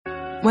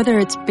Whether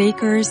it's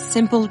Baker's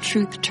Simple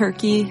Truth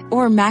Turkey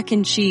or mac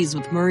and cheese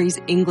with Murray's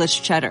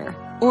English Cheddar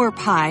or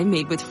pie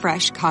made with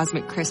fresh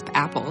Cosmic Crisp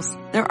apples,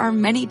 there are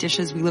many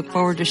dishes we look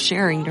forward to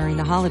sharing during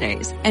the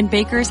holidays. And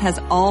Baker's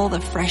has all the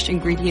fresh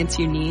ingredients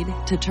you need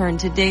to turn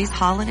today's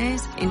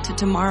holidays into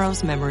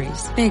tomorrow's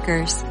memories.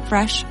 Baker's,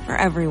 fresh for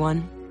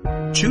everyone.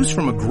 Choose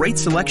from a great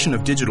selection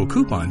of digital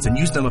coupons and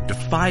use them up to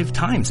 5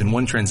 times in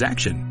one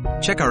transaction.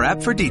 Check our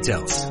app for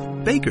details.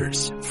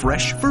 Baker's,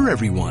 fresh for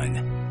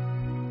everyone.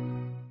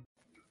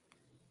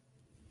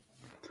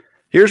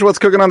 Here's what's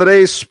cooking on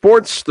today's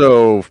Sports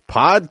Stove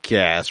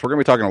podcast. We're going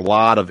to be talking a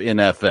lot of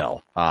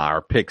NFL.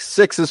 Our pick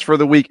sixes for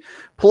the week,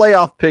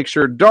 playoff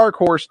picture, dark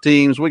horse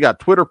teams. We got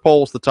Twitter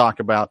polls to talk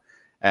about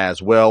as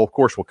well. Of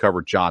course, we'll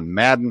cover John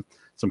Madden,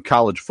 some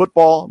college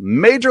football,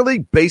 Major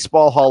League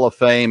Baseball Hall of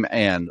Fame,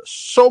 and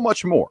so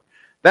much more.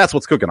 That's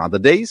what's cooking on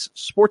today's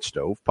Sports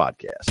Stove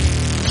podcast.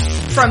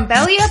 From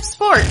Belly Up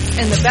Sports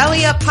and the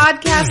Belly Up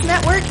Podcast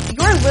Network,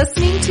 you're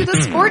listening to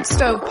the Sports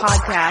Stove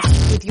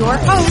Podcast with your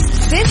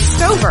host, Vince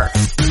Stover.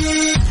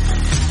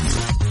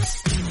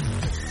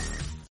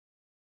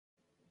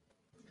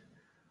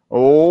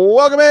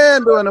 Welcome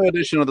in to a new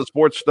edition of the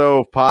Sports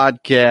Stove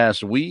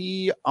Podcast.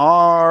 We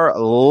are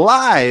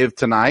live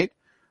tonight.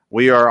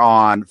 We are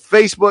on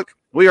Facebook,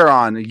 we are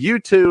on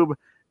YouTube,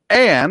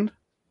 and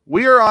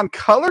we are on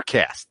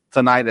Colorcast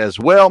tonight as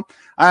well.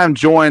 I am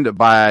joined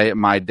by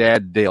my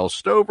dad, Dale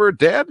Stover.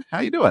 Dad, how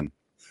you doing?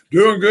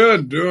 Doing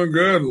good.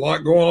 A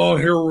lot going on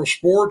here with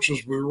sports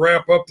as we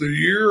wrap up the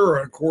year.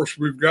 And, of course,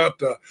 we've got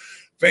the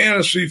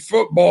fantasy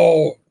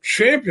football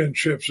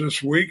championships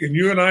this week, and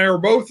you and I are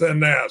both in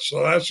that,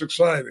 so that's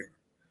exciting.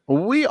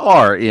 We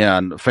are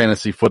in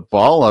fantasy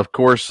football. Of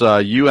course,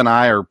 you and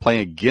I are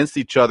playing against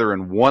each other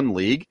in one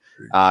league.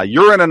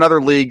 You're in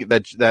another league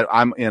that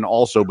I'm in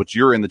also, but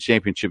you're in the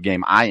championship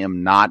game. I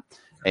am not.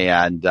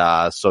 And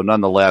so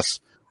nonetheless,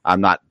 I'm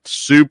not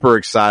super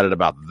excited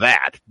about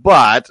that,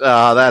 but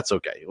that's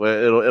okay.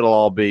 It'll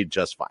all be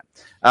just fine.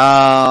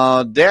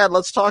 Dad,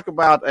 let's talk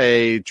about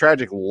a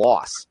tragic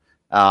loss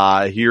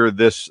here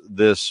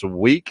this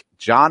week.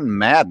 John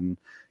Madden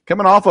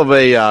coming off of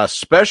a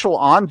special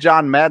on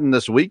John Madden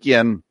this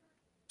weekend,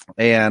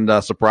 and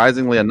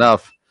surprisingly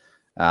enough,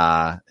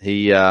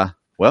 he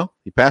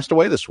passed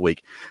away this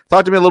week.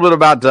 Talk to me a little bit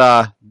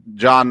about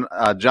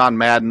John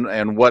Madden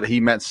and what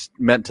he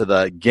meant to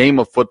the game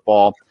of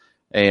football,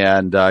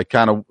 and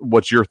kind of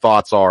what your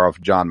thoughts are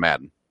of John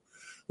Madden.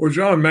 Well,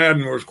 John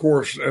Madden was, of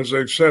course, as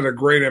they've said, a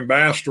great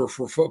ambassador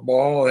for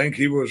football. I think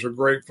he was a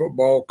great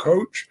football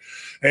coach.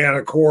 And,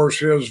 of course,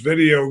 his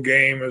video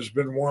game has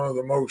been one of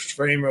the most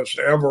famous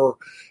ever.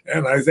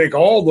 And I think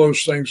all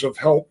those things have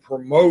helped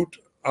promote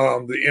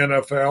the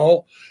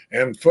NFL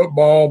and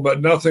football,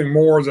 but nothing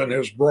more than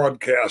his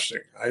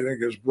broadcasting. I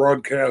think his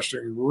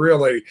broadcasting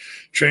really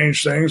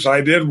changed things.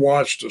 I did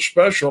watch the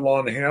special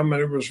on him,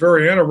 and it was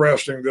very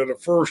interesting that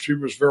at first he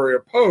was very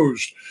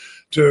opposed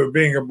to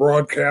being a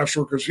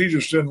broadcaster because he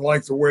just didn't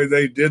like the way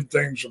they did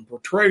things and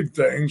portrayed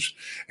things.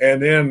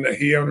 And then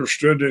he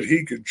understood that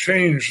he could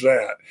change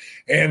that.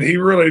 And he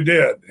really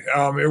did.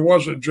 It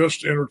wasn't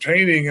just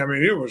entertaining. I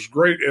mean, it was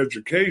great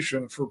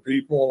education for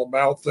people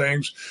about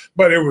things,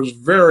 but it was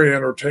very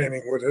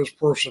entertaining with his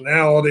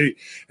personality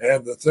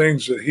and the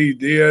things that he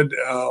did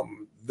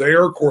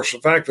there. Of course, the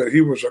fact that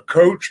he was a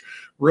coach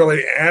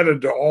really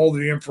added to all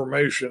the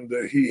information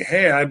that he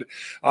had.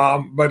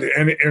 But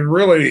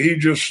really, he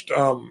just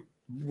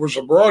was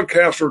a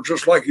broadcaster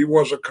just like he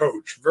was a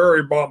coach,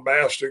 very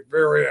bombastic,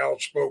 very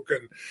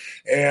outspoken,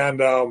 and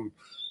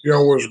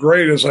was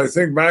great. As I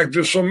think back,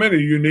 just so many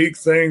unique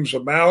things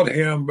about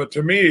him. But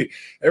to me,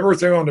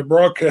 everything on the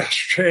broadcast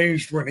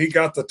changed when he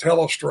got the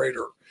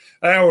telestrator.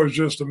 That was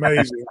just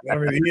amazing. I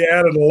mean, he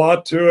added a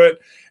lot to it.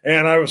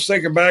 And I was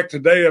thinking back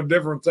today of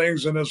different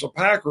things. And as a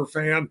Packer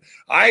fan,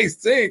 I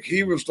think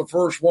he was the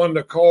first one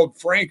that called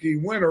Frankie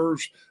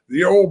Winters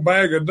the old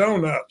bag of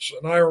donuts.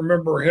 And I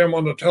remember him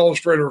on the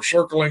telestrator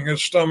circling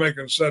his stomach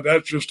and said,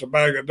 "That's just a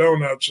bag of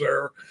donuts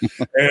there."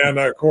 And,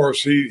 of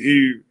course,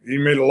 he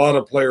made a lot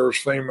of players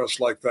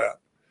famous like that.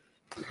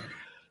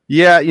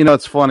 Yeah,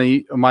 it's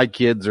funny. My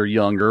kids are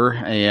younger,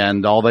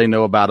 and all they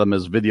know about them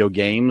is video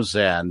games.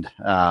 And,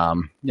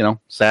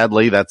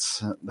 sadly,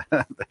 that's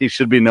he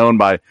should be known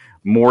by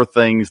more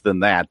things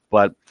than that.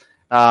 But,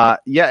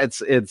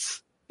 it's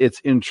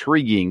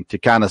intriguing to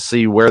kind of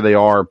see where they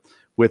are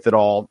with it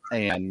all.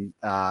 And,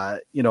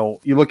 you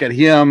look at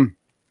him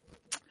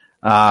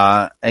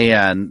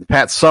and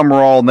Pat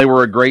Summerall, and they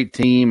were a great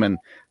team. And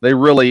they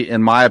really,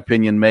 in my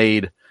opinion,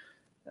 made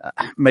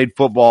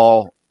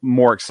football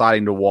more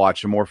exciting to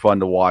watch and more fun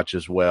to watch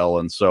as well.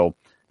 And so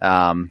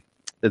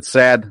it's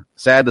sad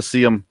to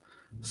see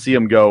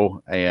him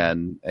go,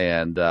 and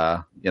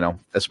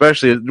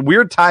especially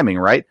weird timing,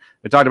 right?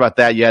 We talked about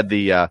that. You had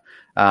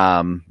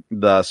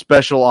the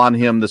special on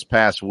him this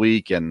past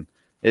week, and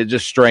it's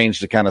just strange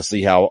to kind of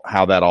see how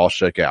that all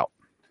shook out.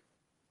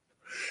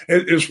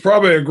 It's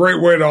probably a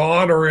great way to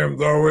honor him,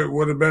 though. It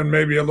would have been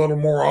maybe a little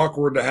more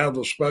awkward to have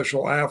the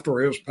special after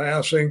his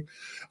passing.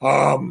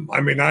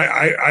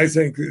 I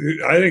think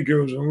it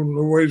was, in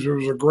the ways, it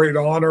was a great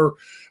honor.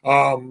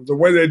 The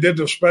way they did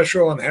the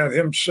special and had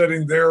him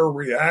sitting there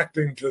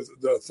reacting to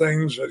the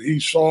things that he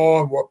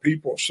saw and what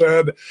people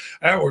said,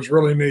 that was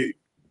really neat.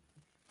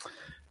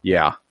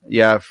 Yeah,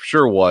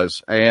 sure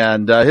was.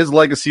 And his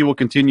legacy will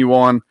continue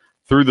on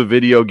through the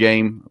video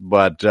game,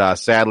 but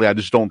sadly, I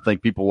just don't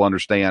think people will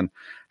understand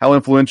how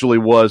influential he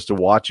was to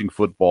watching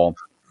football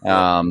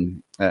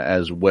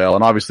as well.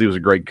 And obviously, he was a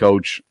great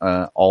coach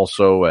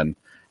also, and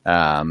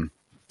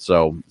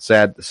so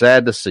sad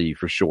to see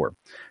for sure.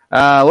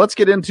 Let's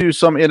get into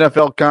some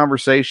NFL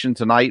conversation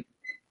tonight.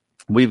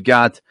 We've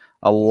got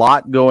a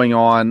lot going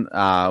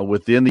on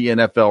within the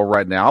NFL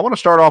right now. I want to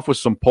start off with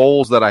some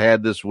polls that I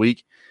had this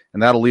week,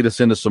 and that'll lead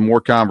us into some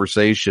more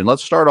conversation.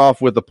 Let's start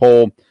off with the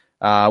poll.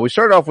 We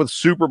started off with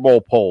Super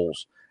Bowl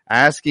polls,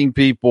 asking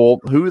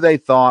people who they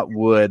thought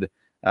would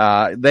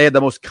they had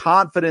the most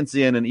confidence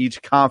in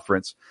each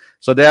conference.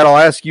 So, Dad, I'll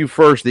ask you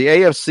first. The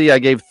AFC, I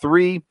gave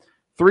three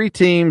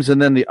teams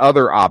and then the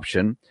other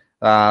option.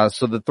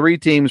 So the three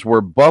teams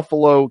were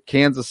Buffalo,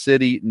 Kansas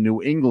City,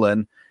 New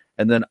England,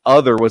 and then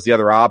other was the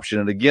other option.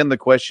 And again, the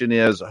question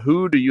is,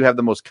 who do you have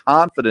the most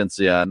confidence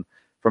in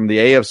from the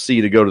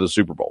AFC to go to the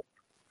Super Bowl?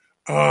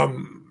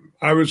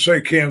 I would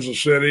say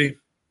Kansas City.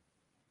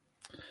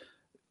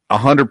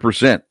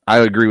 100%. I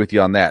agree with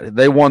you on that.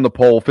 They won the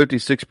poll.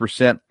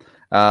 56%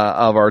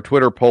 of our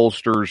Twitter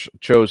pollsters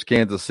chose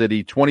Kansas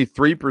City.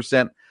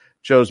 23%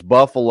 chose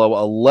Buffalo.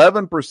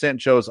 11%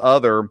 chose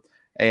other,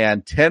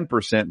 and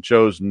 10%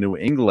 chose New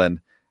England.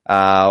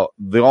 The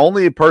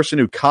only person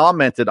who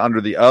commented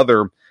under the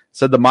other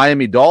said the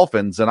Miami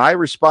Dolphins, and I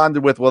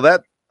responded with, well,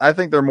 I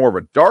think they're more of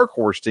a dark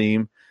horse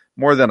team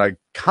more than a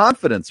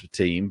confidence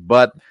team,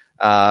 but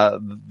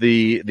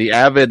the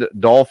avid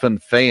Dolphin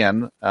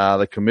fan,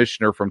 the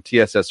commissioner from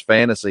TSS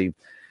Fantasy,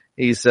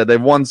 he said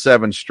they've won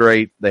 7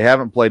 straight. They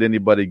haven't played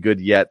anybody good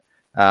yet.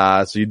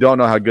 So you don't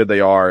know how good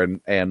they are,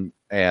 and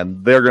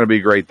they're going to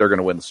be great. They're going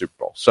to win the Super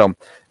Bowl. So,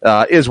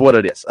 is what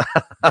it is.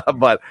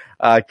 But,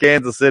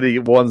 Kansas City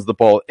wins the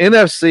poll.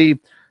 NFC,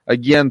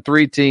 again,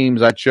 3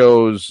 teams. I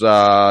chose,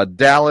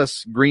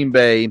 Dallas, Green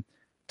Bay,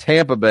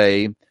 Tampa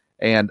Bay,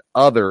 and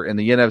other in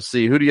the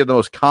NFC. Who do you have the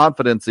most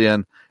confidence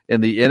in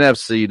the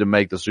NFC to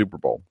make the Super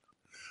Bowl?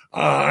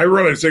 I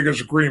really think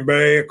it's Green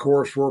Bay. Of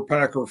course, we're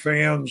Packer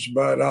fans,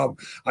 but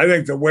I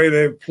think the way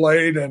they've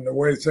played and the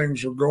way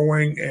things are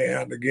going,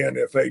 and again,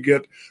 if they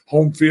get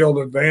home field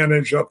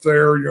advantage up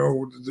there,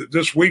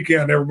 this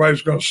weekend,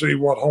 everybody's going to see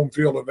what home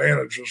field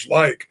advantage is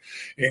like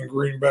in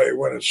Green Bay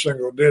when it's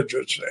single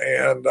digits.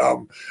 And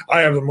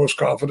I have the most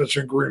confidence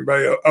in Green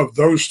Bay of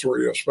those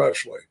 3,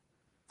 especially.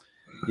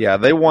 Yeah,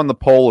 they won the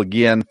poll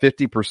again.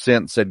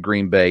 50% said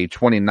Green Bay,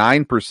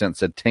 29%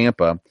 said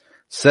Tampa,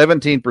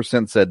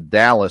 17% said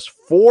Dallas,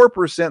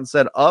 4%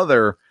 said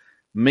other,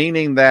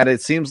 meaning that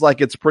it seems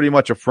like it's pretty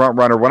much a front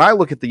runner. When I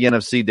look at the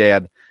NFC,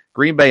 Dad,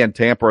 Green Bay and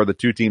Tampa are the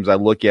 2 teams I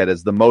look at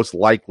as the most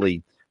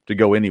likely to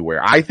go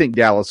anywhere. I think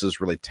Dallas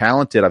is really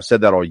talented. I've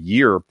said that all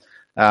year.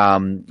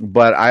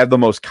 But I have the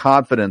most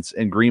confidence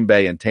in Green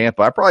Bay and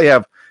Tampa. I probably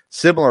have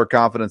similar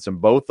confidence in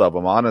both of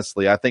them,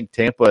 honestly. I think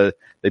Tampa,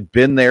 they've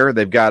been there.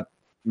 They've got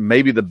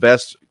maybe the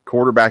best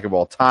quarterback of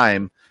all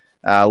time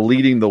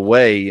leading the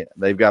way.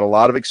 They've got a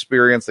lot of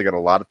experience. They got a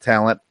lot of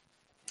talent.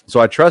 So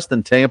I trust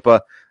in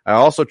Tampa. I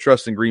also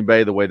trust in Green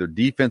Bay, the way their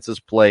defense has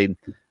played.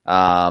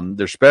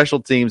 Their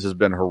special teams has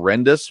been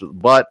horrendous,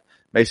 but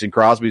Mason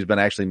Crosby's been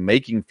actually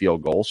making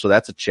field goals, so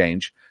that's a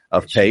change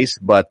of pace.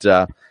 But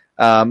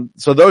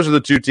so those are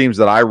the 2 teams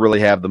that I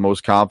really have the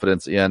most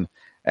confidence in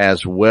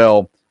as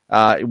well.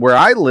 Where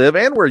I live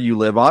and where you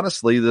live,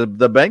 honestly, the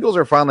Bengals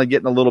are finally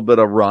getting a little bit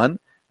of run.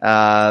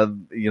 I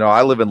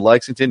live in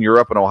Lexington, you're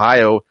up in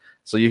Ohio,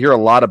 so you hear a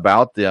lot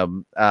about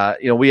them.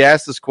 We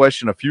asked this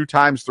question a few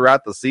times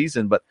throughout the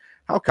season, but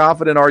how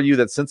confident are you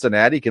that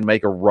Cincinnati can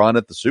make a run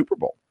at the Super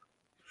Bowl?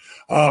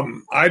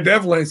 I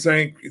definitely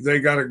think they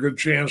got a good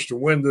chance to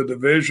win the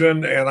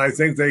division, and I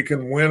think they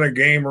can win a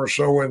game or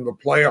so in the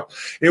playoff.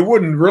 It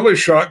wouldn't really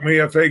shock me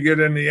if they get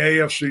in the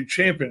AFC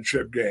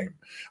Championship game.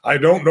 I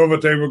don't know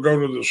that they would go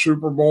to the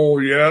Super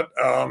Bowl yet.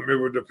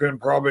 It would depend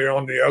probably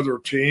on the other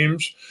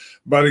teams.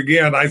 But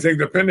again, I think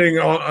depending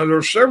on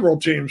there's several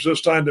teams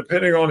this time,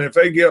 depending on if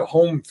they get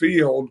home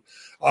field.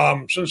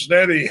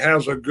 Cincinnati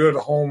has a good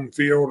home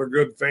field, a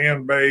good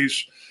fan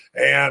base,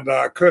 and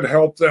could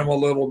help them a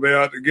little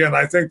bit. Again,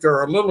 I think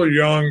they're a little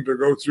young to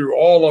go through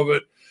all of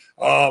it,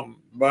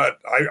 but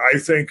I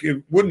think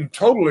it wouldn't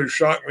totally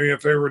shock me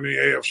if they were in the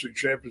AFC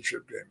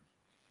Championship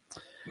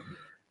game.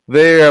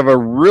 They have a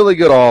really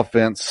good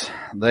offense.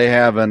 They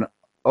have an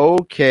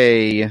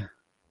okay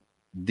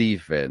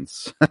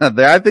defense.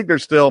 I think they're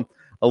still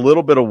a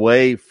little bit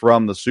away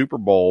from the Super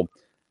Bowl.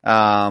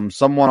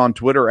 Someone on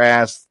Twitter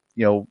asked,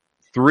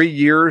 3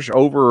 years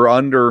over or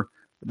under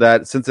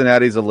that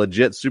Cincinnati's a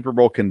legit Super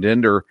Bowl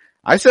contender.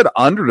 I said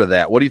under to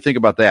that. What do you think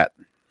about that?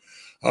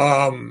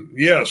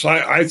 Yes,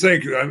 I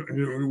think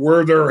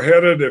where they're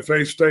headed, if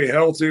they stay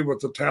healthy with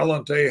the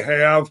talent they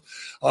have,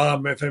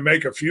 if they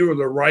make a few of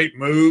the right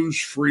moves,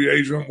 free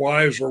agent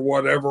wise or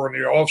whatever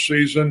in the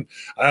offseason,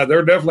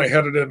 they're definitely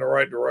headed in the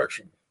right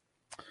direction.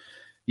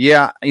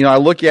 Yeah, I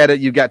look at it,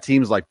 you've got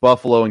teams like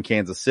Buffalo and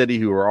Kansas City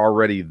who are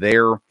already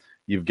there.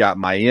 You've got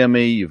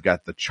Miami, you've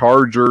got the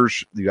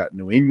Chargers, you've got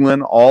New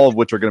England, all of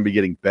which are going to be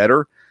getting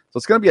better. So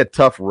it's going to be a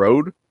tough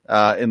road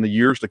in the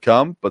years to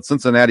come, but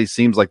Cincinnati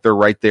seems like they're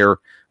right there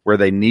where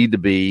they need to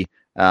be.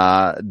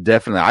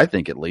 Definitely, I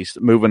think at least,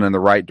 moving in the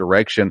right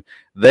direction.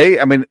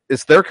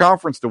 It's their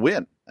conference to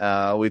win.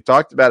 We've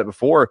talked about it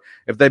before.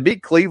 If they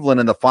beat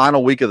Cleveland in the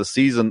final week of the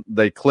season,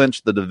 they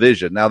clinch the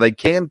division. Now, they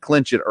can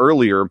clinch it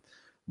earlier,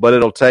 but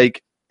it'll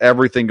take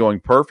everything going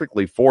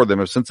perfectly for them.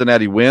 If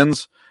Cincinnati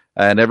wins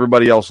and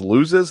everybody else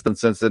loses, then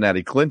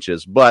Cincinnati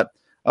clinches. But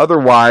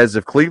otherwise,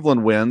 if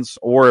Cleveland wins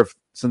or if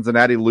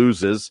Cincinnati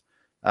loses,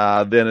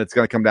 then it's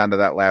going to come down to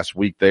that last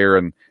week there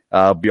and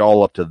be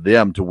all up to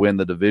them to win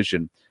the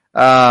division.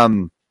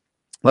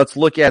 Let's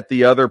look at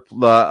the other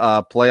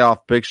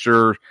playoff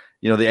picture.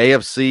 The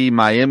AFC,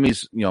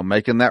 Miami's,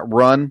 making that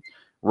run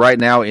right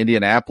now.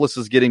 Indianapolis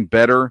is getting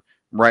better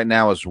right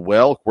now as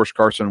well. Of course,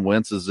 Carson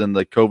Wentz is in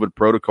the COVID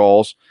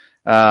protocols.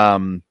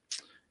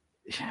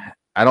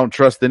 I don't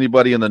trust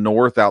anybody in the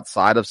North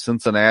outside of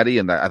Cincinnati,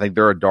 and I think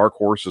they're a dark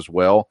horse as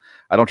well.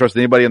 I don't trust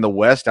anybody in the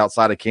West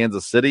outside of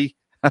Kansas City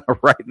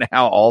right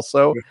now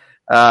also.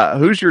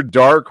 Who's your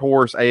dark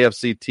horse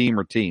AFC team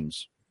or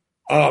teams?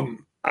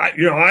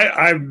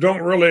 I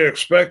don't really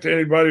expect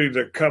anybody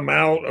to come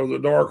out of the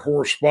dark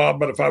horse spot,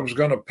 but if I was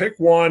going to pick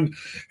one,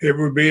 it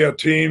would be a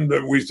team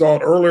that we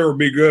thought earlier would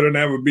be good, and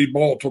that would be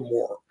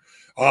Baltimore.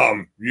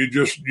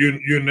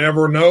 You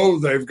never know.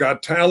 They've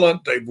got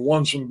talent. They've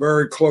won some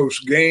very close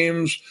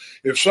games.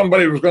 If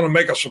somebody was going to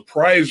make a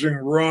surprising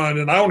run,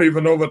 and I don't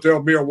even know that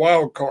they'll be a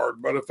wild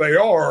card, but if they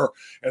are,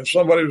 and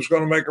somebody was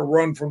going to make a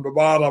run from the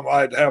bottom,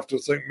 I'd have to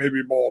think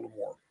maybe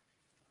Baltimore.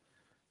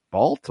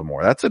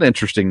 Baltimore. That's an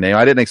interesting name.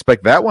 I didn't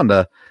expect that one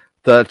to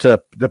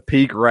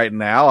peak right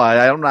now.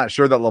 I'm not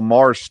sure that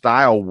Lamar's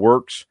style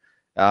works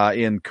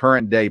in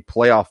current day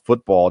playoff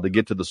football to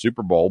get to the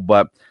Super Bowl,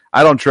 but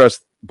I don't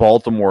trust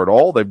Baltimore at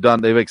all.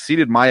 They've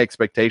exceeded my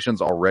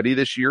expectations already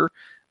this year,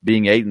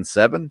 being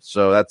 8-7.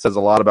 So that says a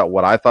lot about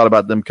what I thought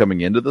about them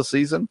coming into the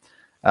season.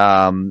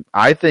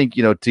 I think,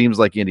 teams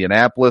like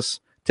Indianapolis,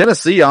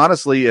 Tennessee,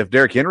 honestly, if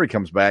Derrick Henry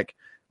comes back,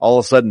 all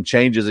of a sudden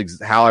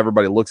changes how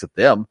everybody looks at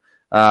them.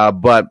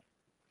 But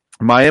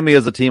Miami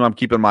is a team I'm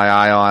keeping my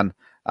eye on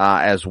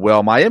as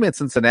well. Miami and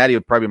Cincinnati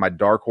would probably be my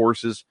dark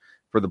horses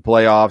for the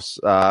playoffs.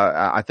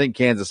 I think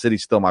Kansas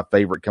City's still my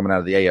favorite coming out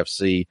of the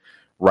AFC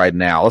right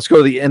now. Let's go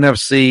to the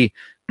NFC.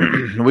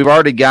 We've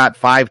already got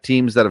 5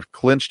 teams that have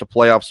clinched a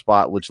playoff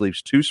spot, which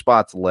leaves 2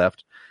 spots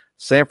left.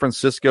 San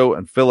Francisco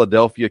and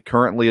Philadelphia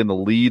currently in the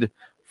lead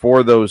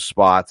for those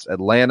spots.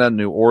 Atlanta,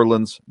 New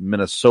Orleans,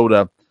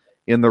 Minnesota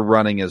in the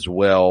running as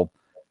well.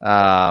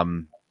 I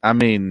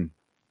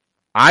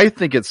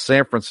think it's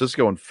San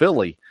Francisco and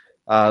Philly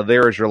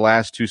there as your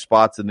last 2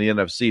 spots in the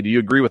NFC. Do you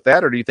agree with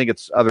that, or do you think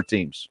it's other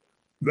teams?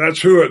 That's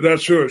who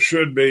it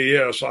should be.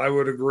 Yes, I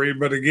would agree.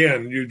 But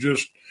again,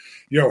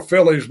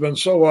 Philly's been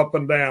so up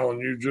and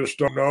down. You just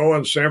don't know.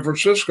 And San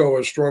Francisco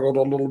has struggled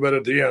a little bit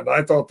at the end.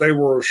 I thought they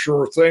were a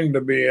sure thing to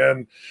be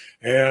in.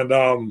 And,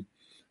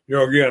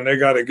 again, they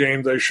got a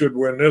game they should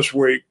win this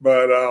week.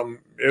 But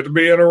it'll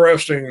be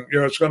interesting.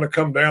 It's going to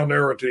come down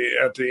there at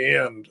the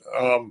end.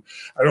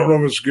 I don't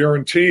know if it's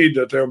guaranteed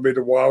that they'll be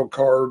the wild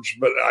cards.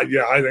 But, I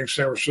think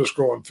San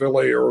Francisco and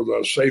Philly are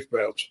the safe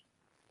bets.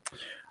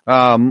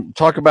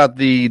 Talk about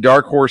the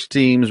dark horse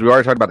teams. We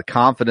already talked about the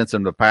confidence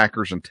in the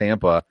Packers and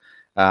Tampa.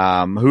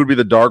 Who would be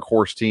the dark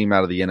horse team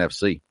out of the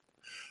NFC?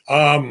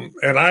 And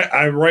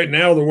I right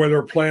now, the way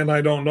they're playing,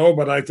 I don't know,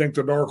 but I think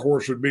the dark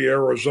horse would be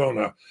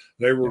Arizona.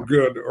 They were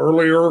good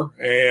earlier,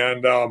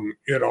 and,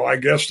 I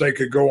guess they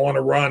could go on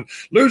a run.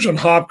 Losing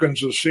Hopkins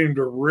has seemed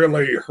to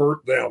really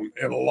hurt them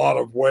in a lot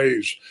of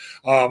ways.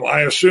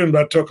 I assume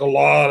that took a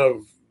lot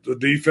of the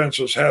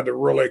defenses had to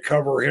really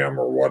cover him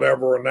or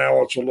whatever, and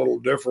now it's a little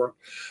different.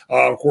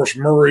 Of course,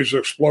 Murray's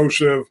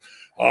explosive.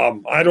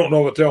 I don't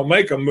know that they'll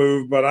make a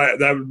move, but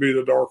that would be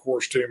the dark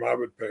horse team I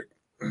would pick.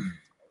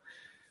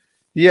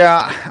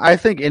 Yeah, I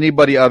think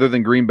anybody other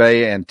than Green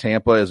Bay and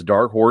Tampa is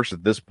dark horse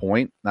at this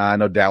point. I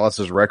know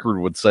Dallas's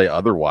record would say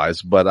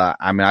otherwise, but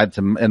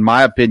in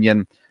my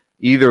opinion,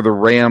 either the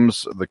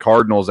Rams, the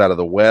Cardinals out of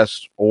the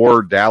West,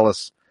 or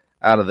Dallas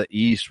out of the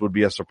East would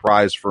be a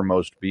surprise for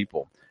most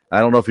people. I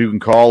don't know if you can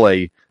call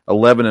a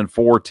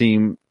 11-4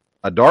 team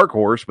a dark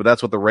horse, but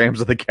that's what the Rams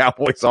and the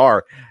Cowboys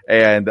are.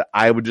 And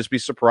I would just be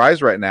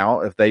surprised right now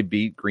if they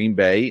beat Green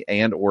Bay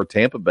and or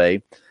Tampa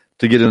Bay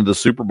to get into the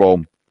Super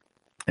Bowl.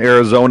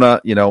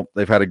 Arizona,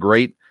 they've had a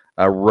great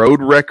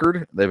road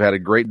record. They've had a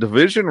great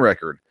division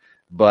record,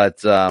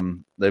 but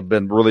they've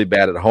been really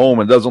bad at home.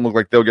 It doesn't look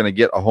like they're going to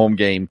get a home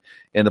game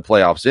in the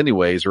playoffs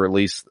anyways, or at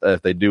least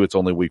if they do, it's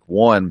only week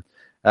 1.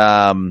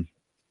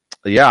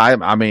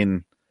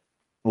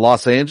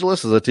 Los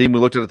Angeles is a team we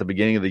looked at the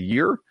beginning of the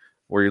year,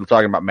 where you're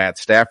talking about Matt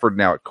Stafford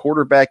now at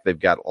quarterback. They've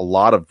got a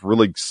lot of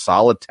really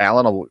solid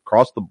talent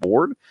across the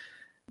board.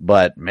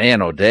 But,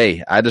 man,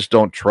 O'Day, I just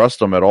don't trust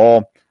them at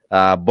all.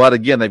 But,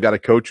 again, they've got a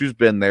coach who's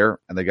been there,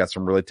 and they've got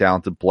some really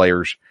talented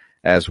players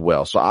as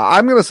well. So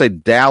I'm going to say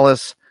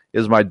Dallas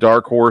is my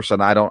dark horse,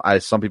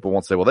 and some people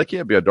won't say, well, they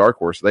can't be a dark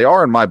horse. They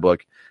are in my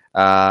book.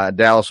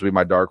 Dallas will be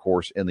my dark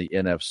horse in the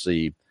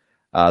NFC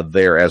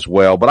there as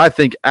well. But I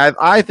think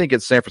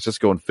it's San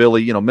Francisco and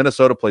Philly. You know,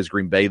 Minnesota plays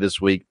Green Bay this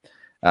week.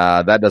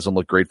 That doesn't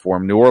look great for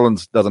them. New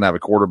Orleans doesn't have a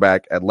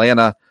quarterback.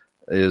 Atlanta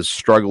is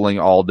struggling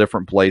all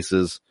different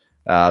places.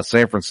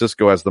 San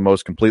Francisco has the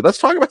most complete. Let's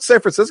talk about San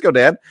Francisco,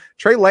 Dad.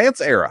 Trey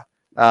Lance era.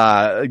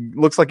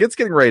 Looks like it's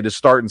getting ready to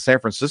start in San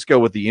Francisco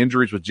with the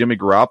injuries with Jimmy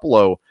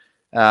Garoppolo.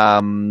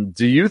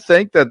 Do you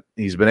think that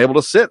he's been able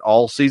to sit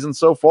all season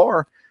so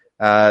far?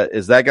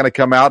 Is that going to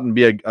come out and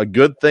be a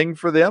good thing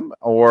for them?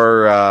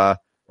 Or are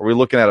we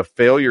looking at a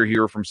failure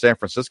here from San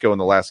Francisco in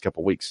the last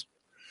couple of weeks?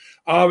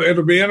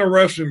 It'll be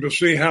interesting to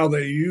see how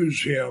they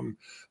use him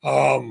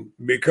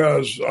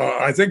because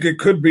I think it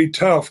could be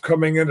tough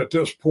coming in at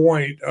this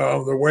point,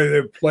 the way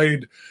they've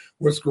played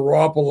with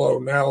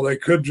Garoppolo. Now they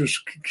could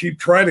just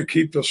try to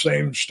keep the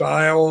same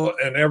style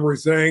and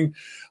everything.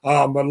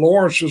 But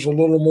Lawrence is a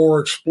little more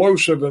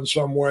explosive in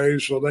some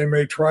ways, so they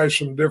may try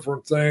some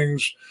different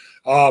things.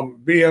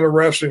 Be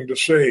interesting to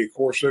see. Of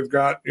course, they've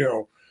got,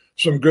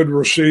 some good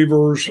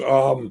receivers.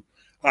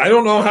 I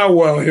don't know how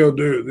well he'll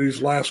do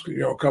these last,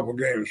 couple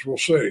games. We'll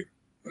see.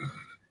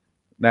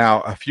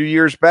 Now, a few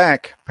years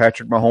back,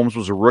 Patrick Mahomes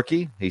was a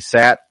rookie. He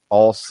sat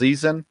all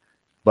season,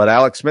 but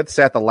Alex Smith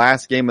sat the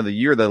last game of the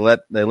year. They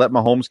let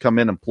Mahomes come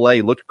in and play.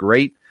 He looked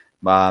great.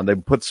 They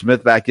put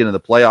Smith back into the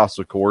playoffs,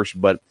 of course,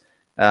 but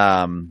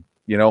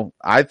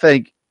I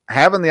think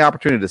having the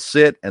opportunity to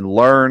sit and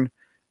learn,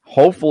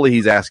 hopefully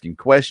he's asking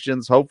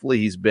questions. Hopefully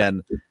he's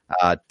been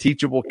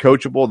teachable,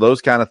 coachable,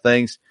 those kind of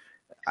things.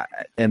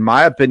 In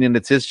my opinion,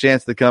 it's his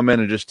chance to come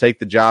in and just take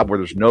the job where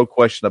there's no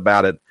question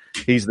about it.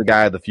 He's the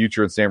guy of the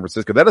future in San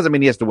Francisco. That doesn't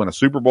mean he has to win a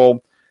Super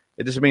Bowl.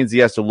 It just means he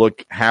has to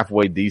look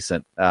halfway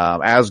decent,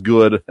 as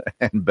good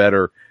and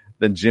better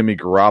than Jimmy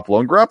Garoppolo.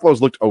 And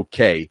Garoppolo's looked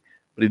okay,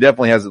 but he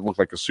definitely hasn't looked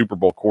like a Super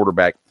Bowl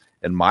quarterback,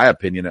 in my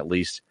opinion, at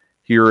least,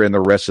 here in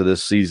the rest of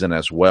this season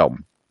as well.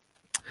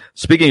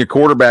 Speaking of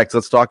quarterbacks,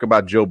 let's talk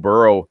about Joe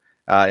Burrow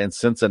in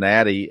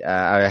Cincinnati.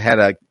 I had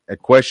a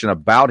question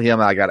about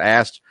him. I got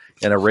asked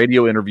in a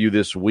radio interview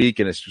this week,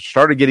 and it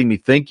started getting me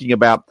thinking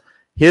about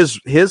his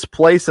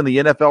place in the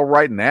NFL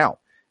right now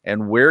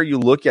and where you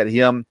look at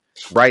him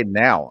right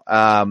now.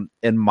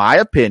 In my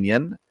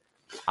opinion,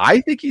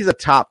 I think he's a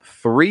top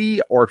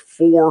 3 or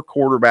 4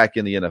 quarterback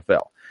in the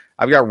NFL.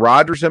 I've got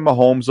Rodgers and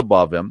Mahomes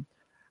above him.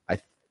 I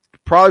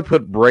probably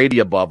put Brady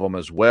above him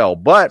as well,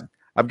 but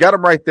I've got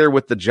him right there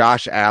with the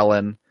Josh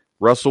Allen,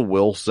 Russell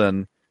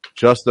Wilson,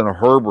 Justin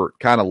Herbert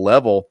kind of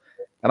level.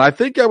 And I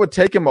think I would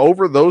take him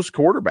over those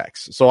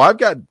quarterbacks. So I've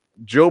got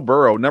Joe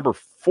Burrow, number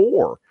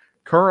 4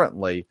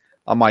 currently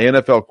on my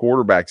NFL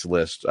quarterbacks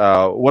list.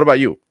 What about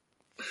you?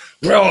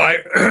 Well,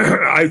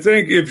 I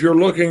think if you're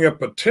looking at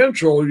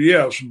potential,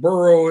 yes,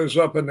 Burrow is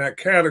up in that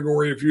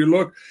category. If you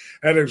look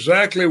at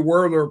exactly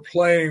where they're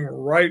playing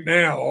right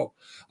now,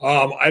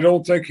 I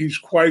don't think he's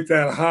quite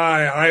that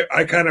high.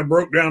 I kind of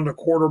broke down the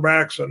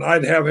quarterbacks, and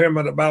I'd have him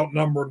at about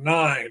number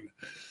 9.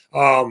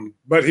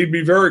 But he'd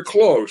be very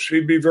close.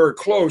 He'd be very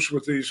close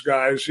with these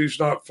guys. He's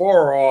not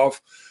far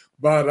off.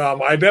 But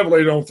I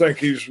definitely don't think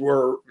he's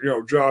where,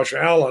 Josh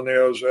Allen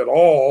is at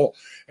all.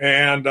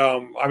 And,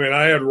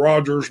 I had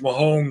Rodgers,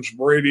 Mahomes,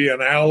 Brady,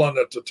 and Allen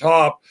at the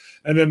top.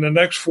 And then the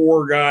next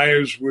 4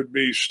 guys would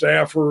be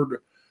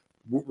Stafford,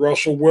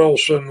 Russell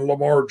Wilson,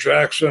 Lamar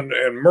Jackson,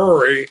 and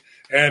Murray,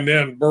 and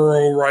then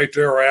Burrow right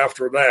there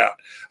after that.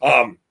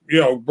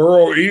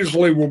 Burrow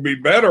easily will be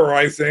better,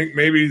 I think,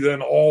 maybe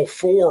than all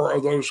 4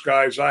 of those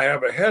guys I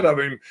have ahead of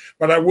him.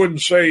 But I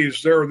wouldn't say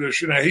he's there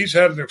this year. He's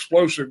had an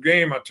explosive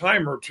game a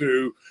time or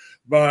two,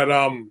 but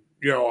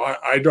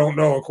I don't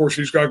know. Of course,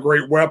 he's got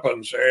great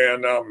weapons,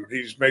 and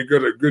he's made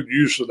good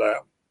use of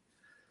that.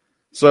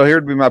 So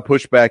here'd be my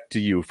pushback to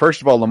you.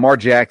 First of all, Lamar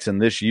Jackson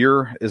this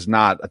year is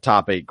not a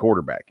top 8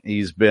 quarterback.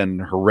 He's been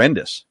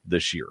horrendous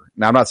this year.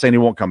 Now, I'm not saying he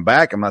won't come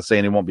back. I'm not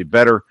saying he won't be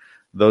better.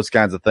 Those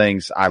kinds of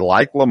things. I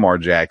like Lamar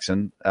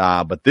Jackson,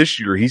 but this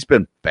year he's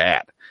been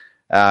bad.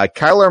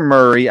 Kyler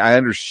Murray, I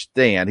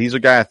understand. He's a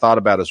guy I thought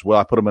about as well.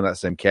 I put him in that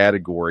same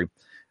category.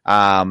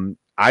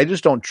 I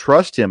just don't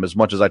trust him as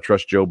much as I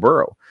trust Joe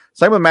Burrow.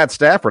 Same with Matt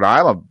Stafford.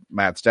 I'm a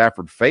Matt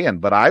Stafford fan,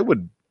 but I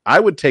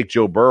would take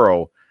Joe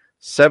Burrow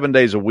 7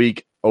 days a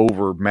week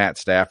over Matt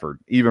Stafford,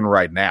 even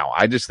right now.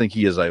 I just think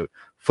he is a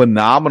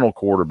phenomenal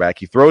quarterback.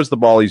 He throws the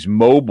ball. He's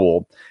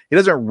mobile. He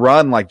doesn't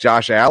run like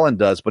Josh Allen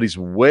does, but he's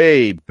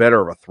way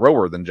better of a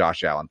thrower than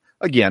Josh Allen,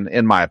 again,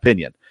 in my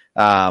opinion.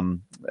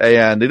 And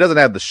he doesn't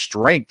have the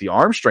strength, the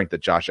arm strength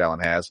that Josh Allen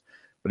has,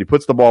 but he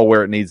puts the ball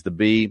where it needs to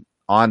be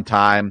on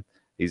time.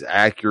 He's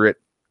accurate.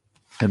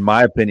 In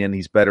my opinion,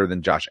 he's better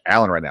than Josh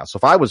Allen right now. So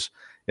if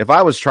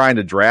I was trying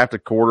to draft a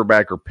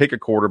quarterback or pick a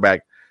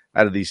quarterback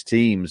out of these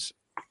teams,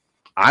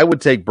 I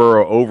would take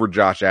Burrow over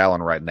Josh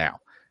Allen right now.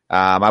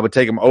 I would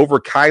take him over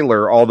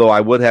Kyler, although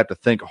I would have to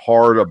think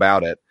hard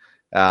about it.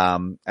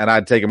 And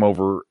I'd take him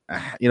over,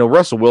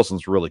 Russell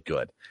Wilson's really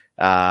good.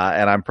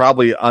 And I'm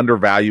probably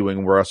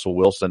undervaluing Russell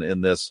Wilson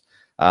in this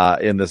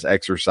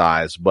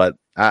exercise, but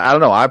I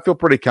don't know. I feel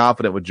pretty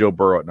confident with Joe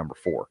Burrow at number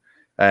 4.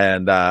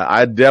 And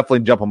I'd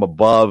definitely jump him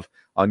above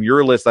on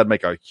your list. I'd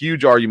make a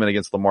huge argument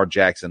against Lamar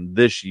Jackson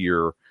this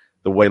year,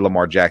 the way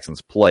Lamar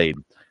Jackson's played.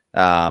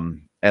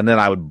 And then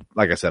I would,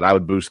 like I said, I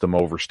would boost him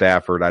over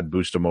Stafford. I'd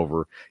boost him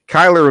over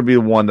Kyler would be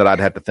the one that I'd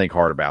have to think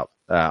hard about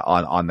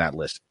on that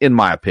list, in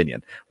my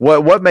opinion.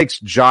 What makes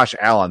Josh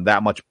Allen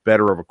that much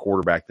better of a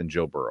quarterback than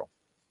Joe Burrow?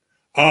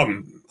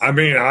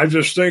 I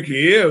just think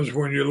he is.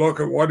 When you look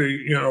at what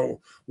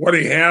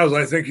he has,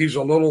 I think he's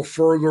a little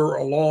further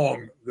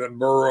along than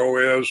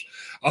Burrow is.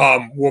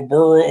 Will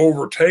Burrow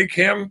overtake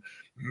him?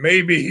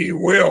 Maybe he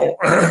will,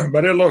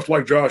 but it looks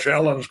like Josh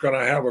Allen's going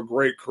to have a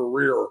great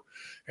career.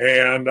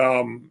 And,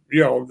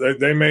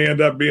 they may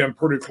end up being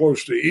pretty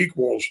close to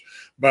equals.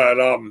 But,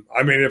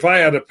 if I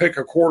had to pick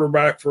a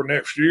quarterback for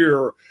next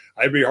year,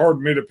 it'd be hard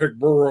for me to pick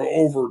Burrow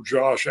over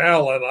Josh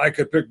Allen. I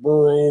could pick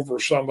Burrow over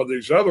some of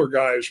these other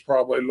guys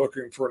probably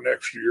looking for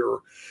next year.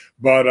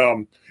 But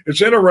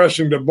it's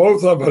interesting that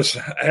both of us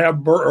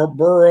have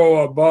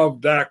Burrow above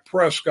Dak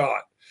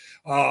Prescott,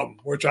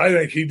 which I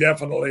think he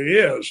definitely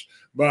is.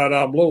 But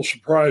I'm a little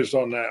surprised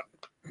on that.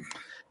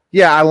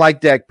 Yeah, I like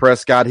Dak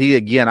Prescott.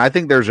 I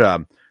think there's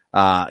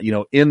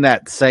in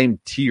that same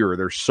tier,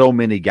 there's so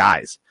many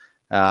guys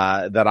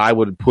that I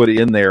would put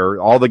in there.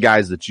 All the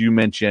guys that you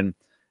mentioned,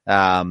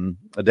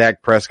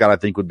 Dak Prescott, I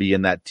think would be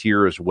in that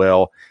tier as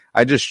well.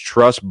 I just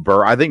trust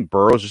Burrow. I think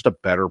Burrow's just a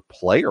better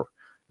player.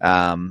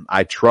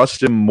 I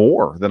trust him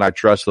more than I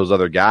trust those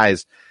other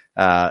guys.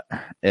 And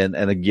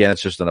again,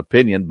 it's just an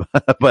opinion,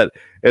 but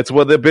it's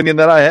the opinion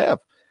that I have.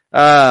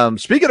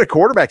 Speaking of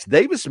quarterbacks,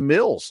 Davis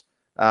Mills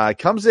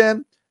comes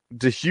in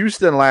to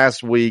Houston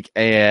last week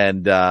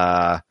and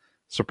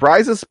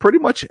surprises pretty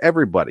much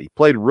everybody.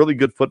 Played really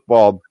good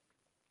football.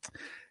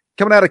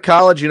 Coming out of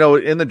college,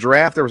 in the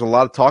draft, there was a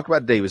lot of talk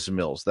about Davis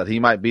Mills, that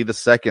he might be the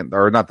second,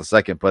 or not the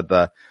second, but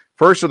the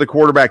first of the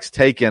quarterbacks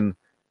taken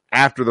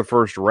after the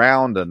first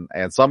round,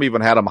 and some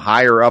even had him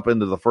higher up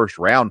into the first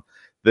round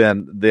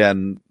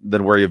than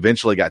where he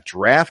eventually got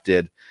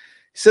drafted.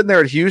 Sitting there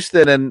at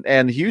Houston,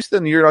 and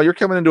Houston, you're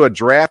coming into a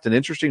draft, an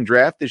interesting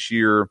draft this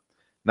year.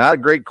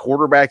 Not great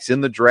quarterbacks in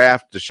the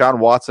draft. Deshaun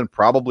Watson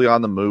probably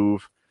on the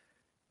move.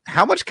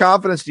 How much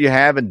confidence do you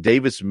have in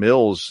Davis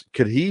Mills?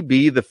 Could he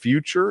be the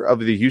future of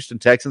the Houston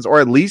Texans, or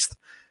at least,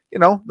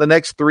 the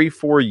next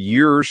 3-4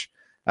 years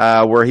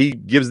where he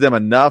gives them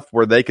enough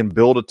where they can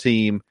build a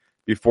team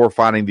before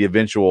finding the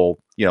eventual,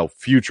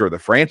 future of the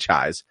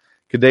franchise?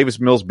 Could Davis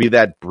Mills be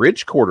that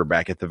bridge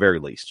quarterback at the very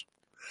least?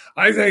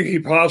 I think he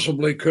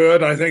possibly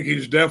could. I think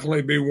he's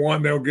definitely be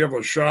one they'll give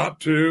a shot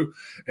to,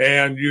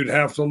 and you'd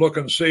have to look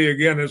and see.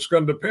 Again, it's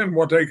going to depend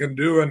what they can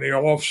do in the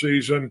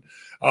offseason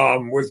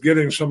with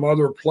getting some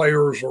other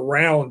players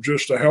around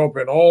just to help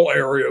in all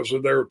areas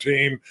of their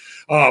team.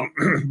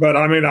 But,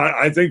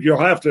 I think you'll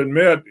have to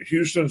admit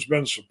Houston's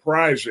been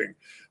surprising.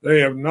 They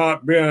have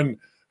not been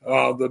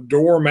the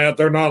doormat.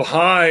 They're not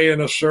high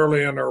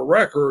necessarily in their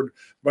record,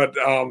 but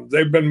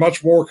they've been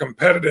much more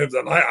competitive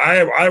than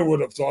I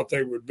would have thought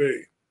they would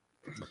be.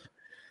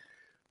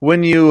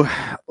 When you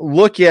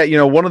look at,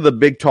 one of the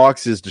big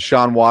talks is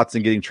Deshaun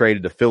Watson getting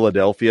traded to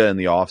Philadelphia in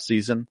the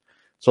offseason.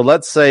 So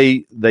let's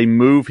say they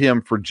move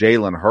him for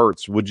Jalen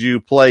Hurts. Would you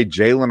play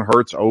Jalen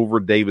Hurts over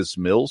Davis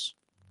Mills?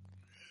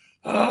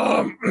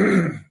 I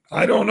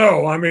don't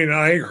know. I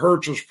think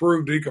Hurts has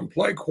proved he can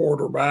play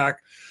quarterback.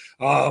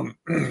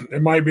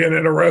 It might be an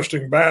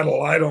interesting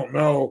battle. I don't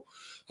know.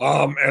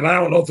 And I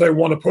don't know if they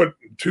want to put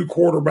two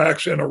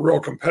quarterbacks in a real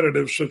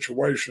competitive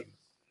situation.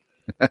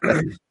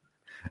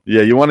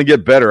 Yeah, you want to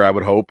get better, I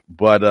would hope.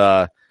 But,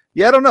 I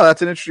don't know.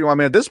 That's an interesting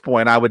one. At this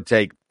point, I would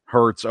take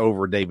Hurts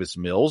over Davis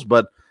Mills,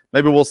 but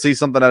maybe we'll see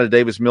something out of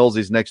Davis Mills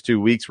these next 2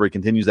 weeks where he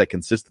continues that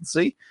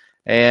consistency.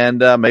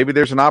 And maybe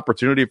there's an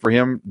opportunity for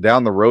him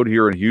down the road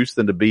here in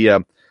Houston to be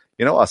a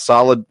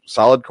solid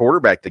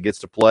quarterback that gets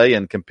to play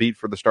and compete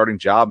for the starting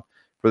job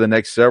for the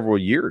next several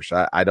years.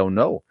 I don't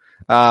know.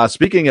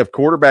 Speaking of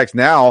quarterbacks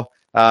now,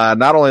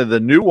 not only the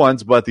new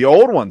ones, but the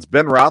old ones,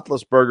 Ben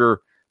Roethlisberger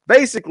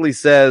basically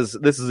says,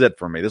 this is it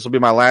for me. This will be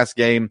my last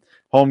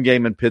home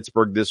game in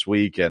Pittsburgh this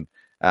week. And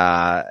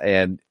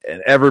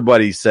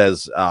everybody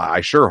says,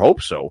 I sure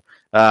hope so.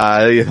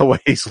 The way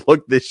he's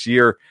looked this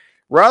year,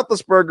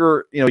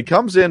 Roethlisberger, he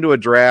comes into a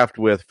draft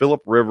with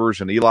Phillip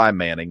Rivers and Eli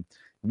Manning,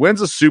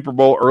 wins a Super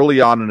Bowl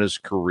early on in his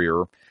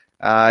career.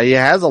 He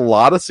has a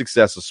lot of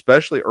success,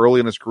 especially early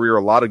in his career,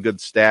 a lot of good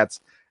stats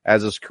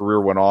as his career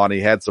went on.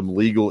 He had some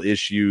legal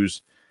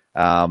issues,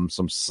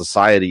 some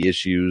society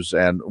issues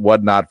and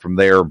whatnot from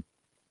there.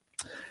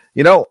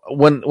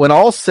 When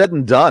all's said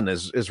and done,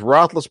 is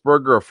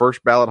Roethlisberger a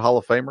first ballot Hall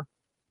of Famer?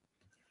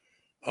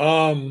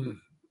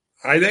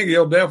 I think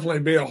he'll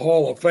definitely be a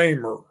Hall of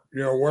Famer,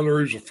 whether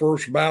he's a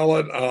first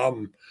ballot.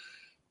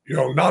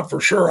 not for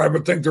sure. I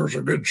would think there's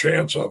a good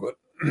chance of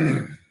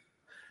it.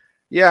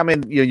 Yeah, I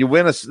mean, you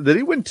win did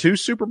he win 2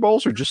 Super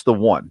Bowls or just the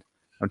one?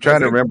 I'm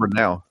trying to remember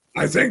now.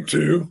 I think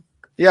 2.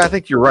 Yeah, I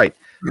think you're right.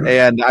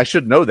 And I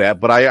should know that,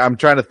 but I'm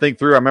trying to think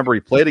through. I remember he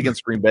played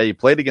against Green Bay. He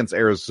played against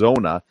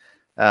Arizona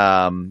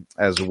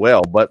as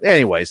well. But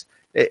anyways,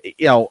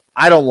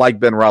 I don't like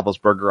Ben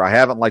Roethlisberger. I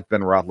haven't liked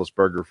Ben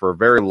Roethlisberger for a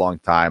very long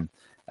time.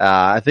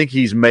 I think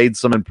he's made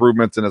some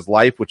improvements in his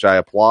life, which I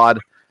applaud,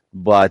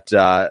 but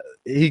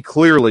he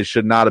clearly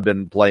should not have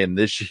been playing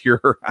this year.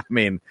 I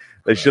mean,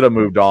 they should have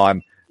moved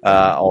on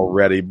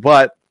already,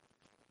 but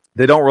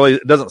they don't really,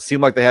 it doesn't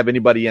seem like they have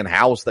anybody in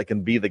house that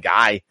can be the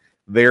guy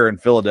there in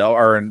Philadelphia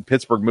or in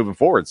Pittsburgh moving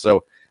forward.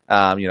 So,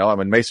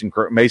 Mason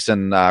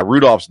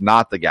Rudolph's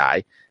not the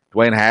guy.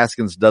 Dwayne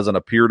Haskins doesn't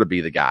appear to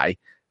be the guy.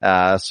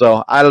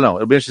 So I don't know.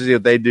 It'll be interesting to see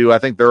what they do. I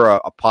think they're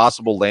a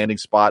possible landing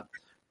spot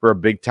for a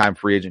big time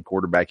free agent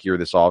quarterback here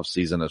this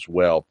offseason as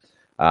well.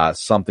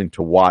 Something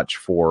to watch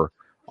for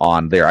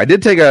on there. I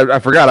did take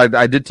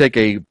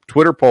a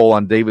Twitter poll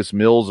on Davis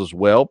Mills as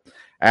well,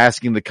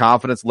 asking the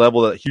confidence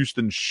level that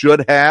Houston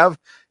should have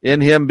in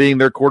him being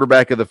their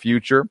quarterback of the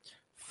future.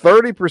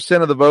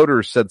 30% of the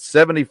voters said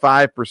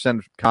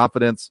 75%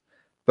 confidence.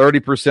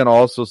 30%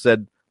 also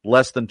said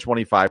less than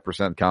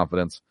 25%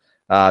 confidence.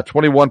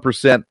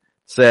 21%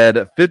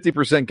 said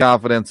 50%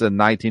 confidence, and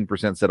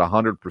 19% said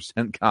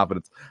 100%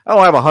 confidence. I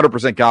don't have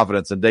 100%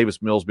 confidence in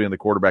Davis Mills being the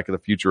quarterback of the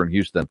future in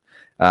Houston.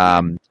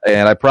 And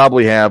I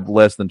probably have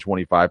less than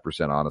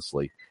 25%,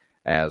 honestly,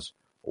 as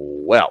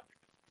well.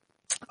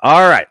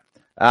 All right.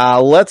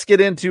 Let's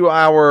get into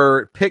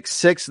our pick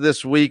 6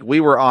 this week. We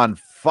were on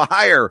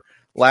fire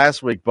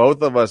last week,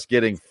 both of us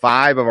getting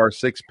 5 of our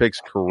 6 picks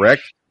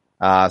correct.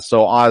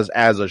 So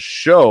as a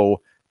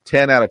show,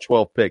 10 out of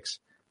 12 picks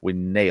we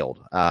nailed.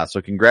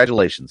 So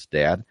congratulations,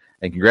 Dad,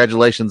 and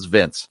congratulations,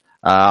 Vince,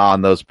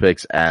 on those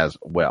picks as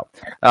well.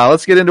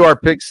 Let's get into our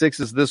pick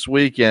 6s this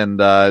week,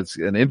 and it's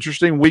an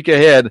interesting week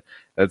ahead.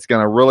 It's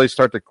going to really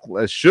start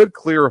to should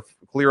clear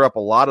up a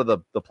lot of the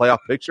playoff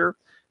picture,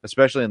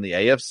 especially in the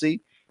AFC.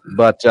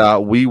 But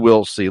we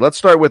will see. Let's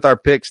start with our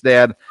picks,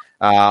 Dad.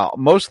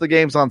 Most of the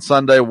games on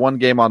Sunday, one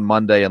game on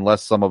Monday,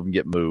 unless some of them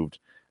get moved.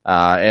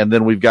 And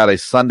then we've got a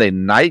Sunday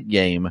night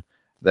game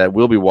that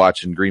we'll be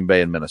watching, Green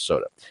Bay and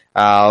Minnesota.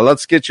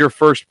 Let's get your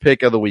first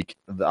pick of the week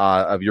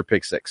of your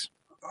pick 6.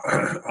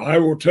 I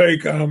will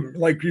take,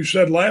 like you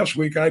said last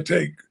week, I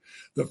take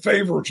the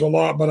favorites a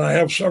lot, but I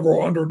have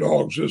several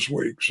underdogs this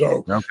week.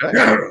 So okay.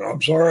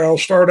 I'm sorry. I'll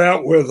start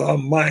out with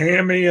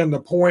Miami and the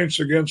points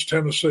against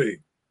Tennessee.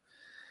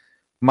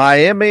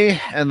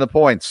 Miami and the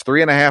points,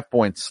 3.5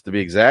 points to be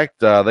exact.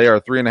 They are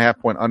 3.5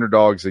 point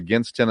underdogs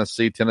against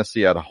Tennessee.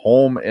 Tennessee at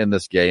home in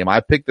this game. I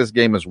picked this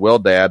game as well,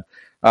 Dad.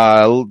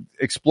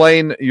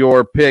 Explain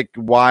your pick,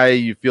 why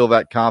you feel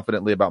that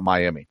confidently about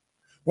Miami.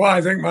 Well,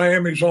 I think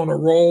Miami's on a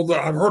roll.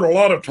 I've heard a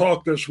lot of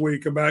talk this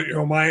week about,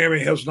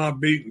 Miami has not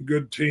beaten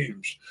good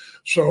teams.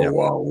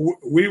 So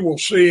we will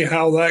see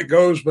how that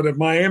goes. But if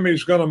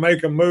Miami's going to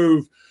make a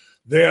move,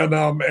 then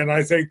and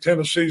I think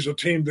Tennessee's a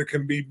team that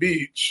can be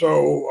beat.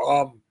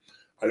 So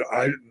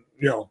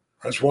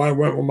that's why I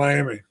went with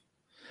Miami.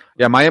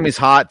 Yeah, Miami's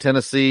hot.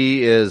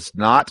 Tennessee is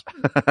not.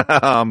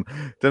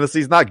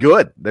 Tennessee's not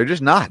good. They're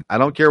just not. I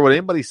don't care what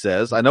anybody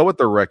says. I know what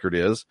their record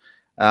is.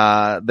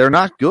 They're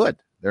not good.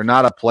 They're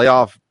not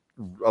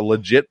a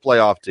legit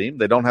playoff team.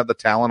 They don't have the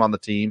talent on the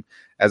team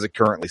as it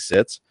currently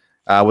sits.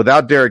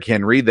 Without Derrick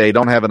Henry, they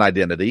don't have an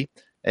identity,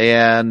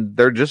 and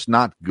they're just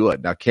not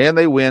good. Now, can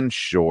they win?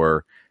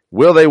 Sure.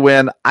 Will they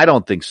win? I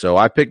don't think so.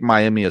 I picked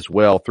Miami as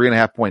well.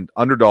 3.5 point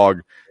underdog.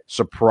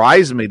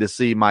 Surprised me to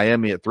see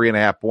Miami at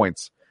 3.5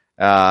 points.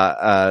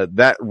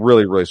 That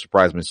really, really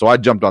surprised me. So I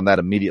jumped on that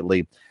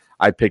immediately.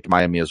 I picked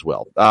Miami as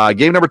well.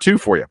 Game number 2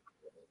 for you.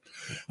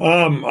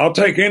 I'll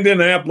take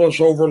Indianapolis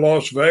over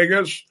Las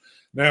Vegas.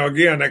 Now,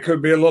 again, that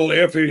could be a little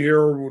iffy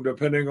here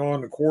depending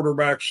on the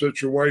quarterback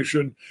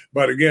situation.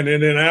 But again,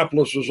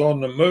 Indianapolis is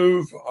on the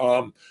move.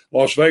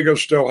 Las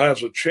Vegas still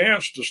has a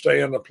chance to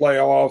stay in the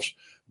playoffs,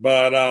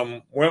 but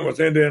went with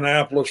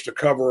Indianapolis to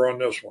cover on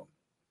this one.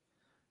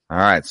 All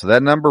right. So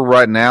that number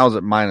right now is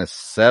at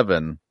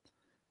 -7.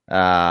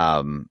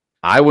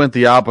 I went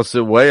the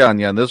opposite way on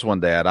you on this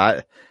one,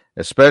 Dad.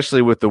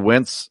 Especially with the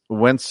Wentz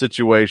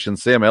situation,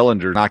 Sam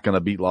Ehlinger's not going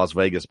to beat Las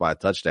Vegas by a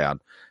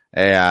touchdown.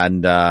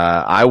 And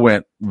I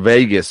went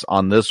Vegas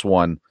on this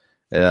one.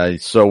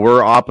 So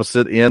we're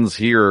opposite ends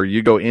here.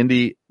 You go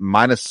Indy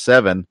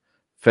 -7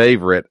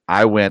 favorite.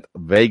 I went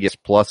Vegas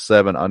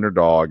 +7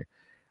 underdog.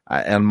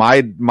 And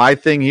my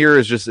thing here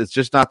is it's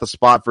just not the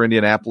spot for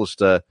Indianapolis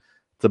to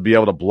be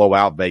able to blow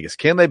out Vegas.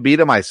 Can they beat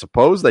them? I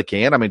suppose they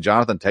can. I mean,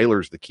 Jonathan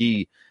Taylor's the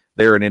key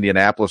there in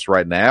Indianapolis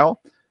right now.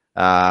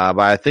 But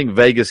I think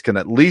Vegas can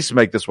at least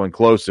make this one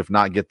close, if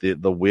not get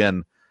the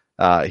win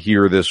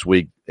here this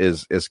week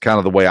is kind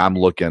of the way I'm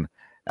looking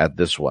at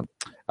this one.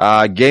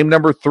 Game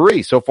number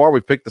 3. So far,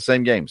 we've picked the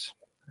same games.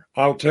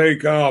 I'll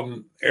take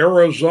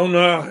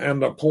Arizona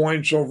and the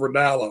points over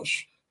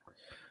Dallas.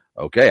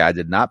 Okay, I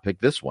did not pick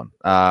this one.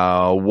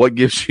 What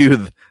gives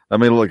you Let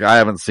me look. I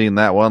haven't seen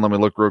that one. Let me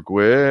look real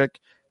quick.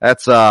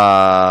 That's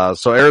so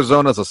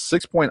Arizona's a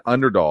 6-point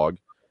underdog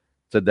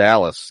to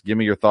Dallas. Give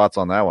me your thoughts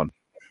on that one.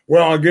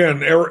 Well,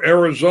 again,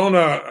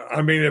 Arizona,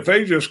 I mean, if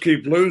they just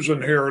keep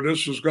losing here,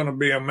 this is going to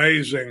be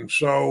amazing.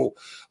 So,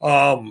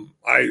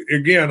 I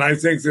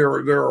think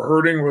they're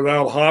hurting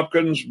without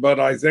Hopkins, but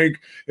I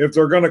think if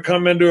they're going to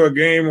come into a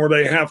game where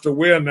they have to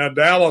win, now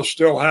Dallas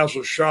still has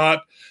a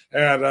shot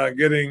at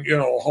getting,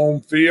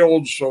 home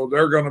field. So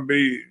they're going to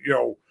be,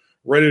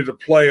 ready to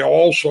play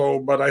also.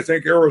 But I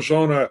think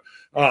Arizona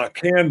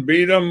can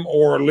beat them,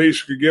 or at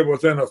least could get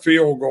within a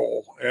field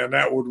goal, and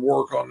that would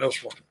work on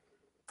this one.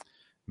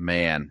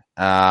 Man,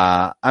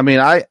 I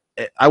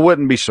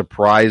wouldn't be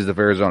surprised if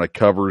Arizona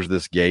covers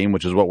this game,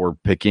 which is what we're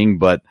picking,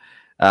 but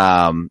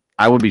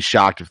I would be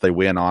shocked if they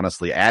win,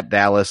 honestly, at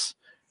Dallas.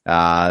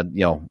 That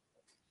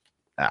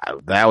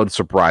would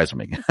surprise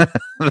me.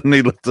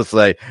 Needless to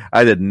say,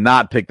 I did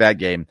not pick that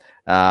game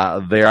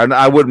there.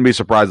 I wouldn't be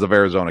surprised if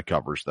Arizona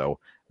covers, though.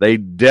 They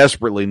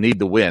desperately need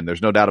to win.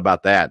 There's no doubt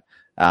about that.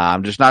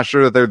 I'm just not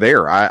sure that they're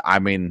there.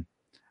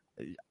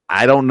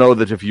 I don't know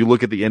that if you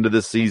look at the end of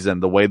this season,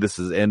 the way this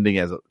is ending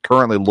as it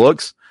currently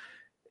looks,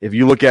 if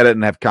you look at it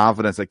and have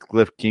confidence that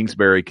Cliff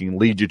Kingsbury can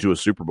lead you to a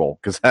Super Bowl,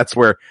 because that's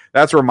where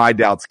my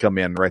doubts come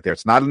in right there.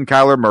 It's not in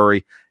Kyler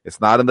Murray. It's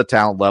not in the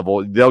talent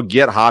level. They'll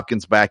get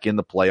Hopkins back in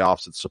the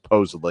playoffs, it's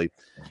supposedly.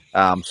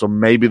 So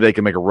maybe they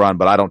can make a run,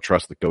 but I don't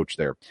trust the coach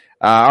there.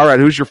 All right,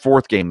 who's your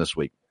fourth game this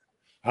week?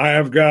 I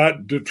have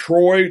got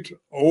Detroit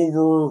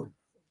over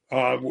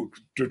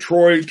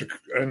Detroit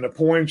and the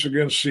points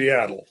against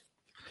Seattle.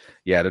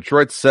 Yeah,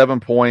 Detroit's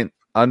 7-point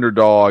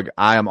underdog.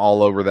 I am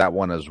all over that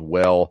one as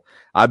well.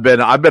 I've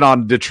been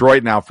on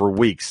Detroit now for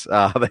weeks.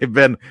 They've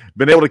been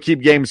able to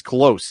keep games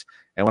close.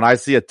 And when I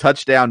see a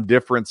touchdown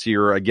difference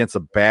here against a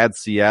bad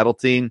Seattle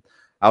team,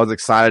 I was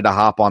excited to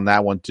hop on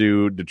that one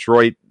too.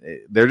 Detroit,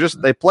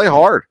 they play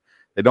hard.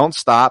 They don't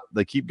stop.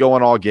 They keep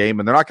going all game,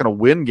 and they're not going to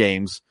win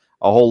games,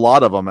 a whole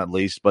lot of them at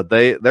least, but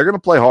they're going to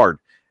play hard.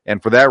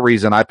 And for that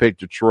reason, I picked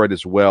Detroit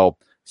as well,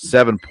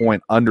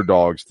 7-point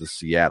underdogs to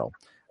Seattle.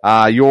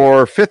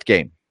 Your fifth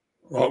game.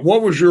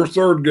 What was your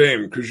third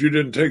game? Because you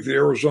didn't take the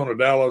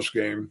Arizona-Dallas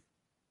game.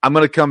 I'm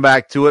going to come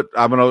back to it.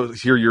 I'm going to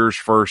hear yours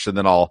first, and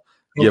then I'll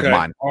give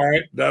mine. All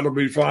right, that'll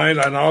be fine.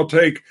 And I'll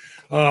take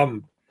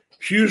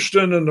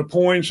Houston and the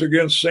points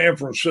against San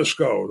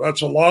Francisco.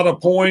 That's a lot of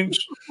points.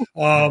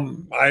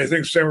 I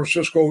think San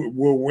Francisco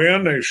will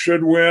win. They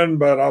should win,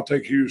 but I'll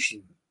take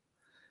Houston.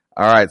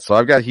 All right, so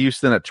I've got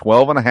Houston at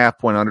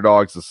 12.5-point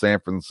underdogs to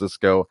San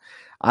Francisco.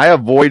 I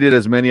avoided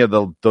as many of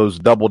those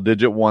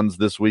double-digit ones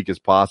this week as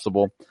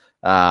possible,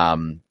 so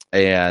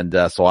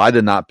I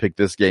did not pick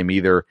this game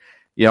either.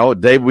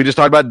 Dave, we just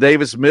talked about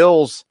Davis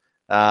Mills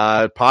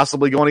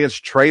possibly going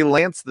against Trey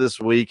Lance this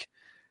week,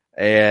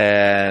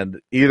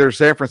 and either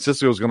San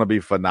Francisco is going to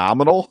be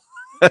phenomenal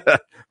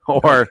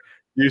or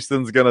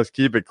Houston's going to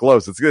keep it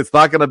close. It's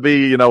not going to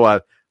be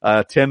a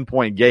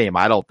 10-point game.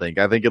 I don't think.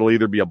 I think it'll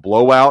either be a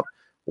blowout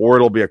or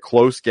it'll be a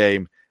close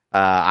game.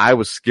 I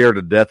was scared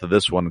to death of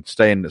this one and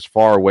staying as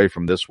far away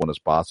from this one as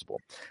possible.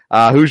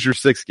 Who's your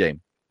sixth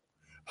game?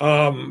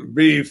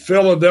 Be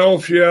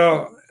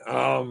Philadelphia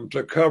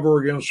to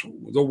cover against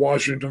the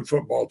Washington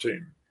football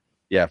team.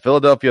 Yeah,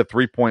 Philadelphia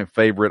 3-point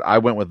favorite. I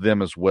went with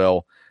them as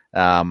well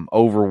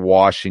over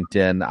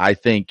Washington. I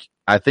think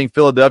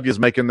Philadelphia is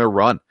making their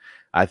run.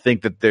 I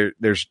think that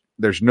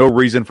there's no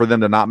reason for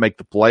them to not make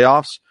the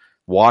playoffs.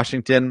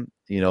 Washington,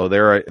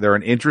 they're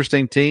an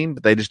interesting team,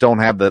 but they just don't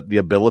have the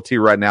ability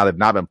right now. They've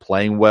not been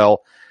playing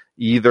well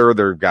either.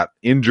 They've got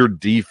injured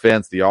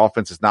defense. The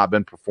offense has not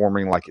been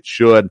performing like it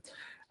should.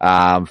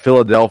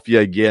 Philadelphia,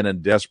 again,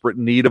 in desperate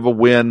need of a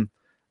win.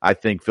 I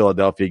think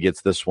Philadelphia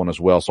gets this one as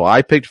well. So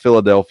I picked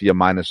Philadelphia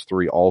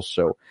 -3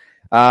 also.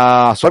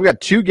 So I've got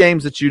two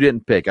games that you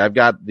didn't pick. I've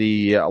got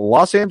the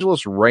Los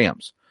Angeles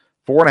Rams,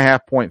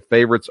 4.5-point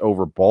favorites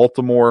over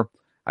Baltimore.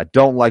 I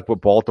don't like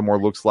what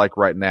Baltimore looks like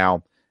right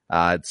now.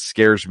 It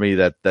scares me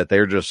that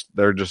they're just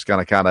going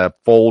to kind of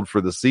fold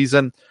for the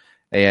season.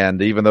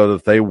 And even though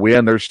if they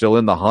win, they're still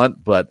in the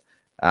hunt. But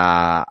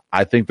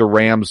I think the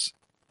Rams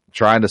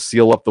trying to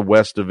seal up the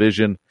West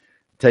Division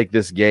take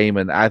this game,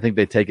 and I think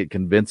they take it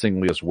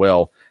convincingly as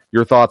well.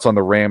 Your thoughts on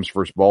the Rams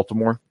versus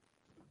Baltimore?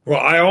 Well,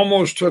 I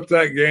almost took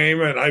that game,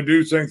 and I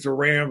do think the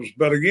Rams.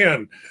 But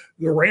again,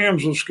 the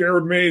Rams have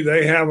scared me.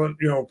 They haven't,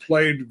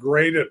 played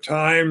great at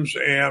times,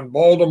 and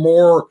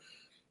Baltimore.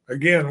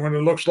 Again, when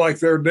it looks like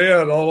they're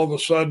dead, all of a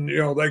sudden,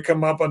 they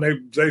come up and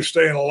they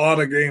stay in a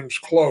lot of games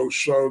close.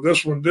 So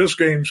this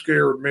game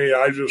scared me.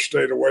 I just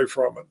stayed away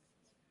from it.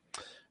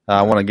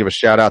 I want to give a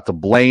shout out to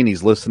Blaine.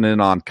 He's listening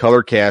on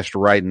Colorcast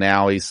right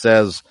now. He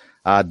says,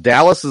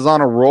 Dallas is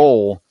on a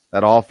roll.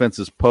 That offense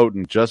is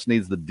potent. Just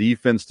needs the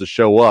defense to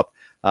show up.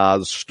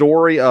 The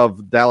story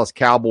of Dallas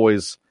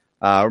Cowboys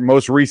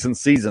most recent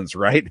seasons,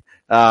 right?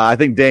 I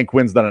think Dan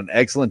Quinn's done an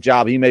excellent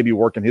job. He may be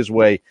working his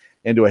way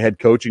into a head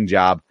coaching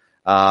job.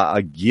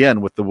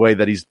 Again, with the way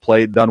that he's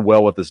done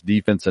well with this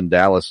defense in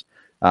Dallas,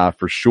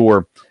 for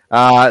sure.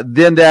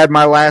 Then, Dad,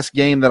 my last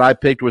game that I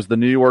picked was the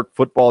New York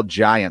Football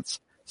Giants.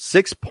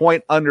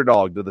 6-point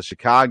underdog to the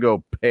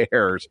Chicago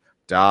Bears.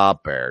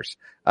 Bears.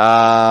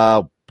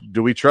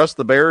 Do we trust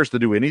the Bears to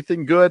do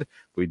anything good?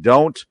 We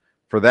don't.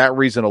 For that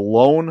reason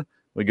alone,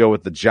 we go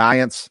with the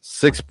Giants,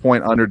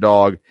 6-point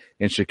underdog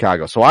in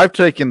Chicago. So I've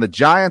taken the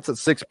Giants at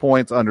 6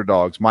 points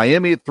underdogs,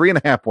 Miami at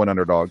 3.5-point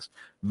underdogs,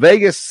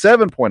 Vegas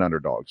 7-point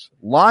underdogs,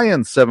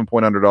 Lions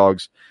 7-point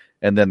underdogs,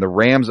 and then the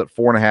Rams at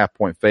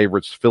 4.5-point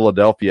favorites,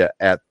 Philadelphia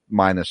at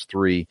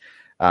 -3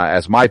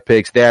 as my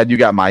picks. Dad, you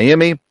got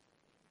Miami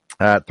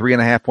at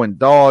 3.5-point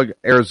dog,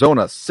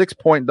 Arizona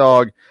 6-point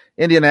dog,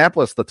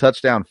 Indianapolis the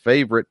touchdown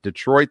favorite,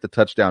 Detroit the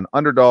touchdown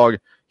underdog,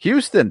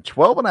 Houston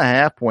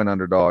 12.5-point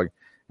underdog,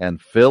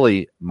 and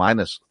Philly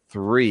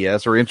 -3.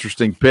 Those are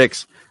interesting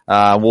picks.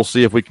 We'll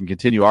see if we can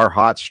continue our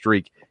hot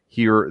streak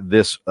here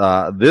this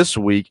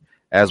week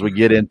as we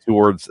get in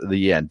towards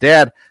the end.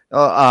 Dad,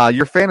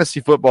 your fantasy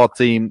football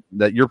team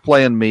that you're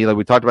playing me, like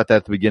we talked about that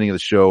at the beginning of the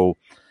show.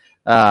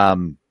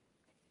 I'm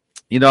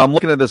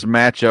looking at this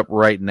matchup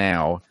right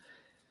now.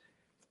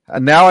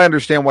 Now I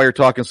understand why you're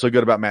talking so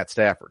good about Matt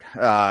Stafford.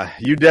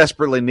 You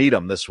desperately need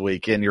him this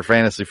week in your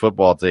fantasy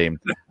football team.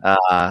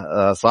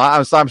 So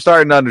I'm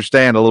starting to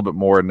understand a little bit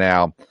more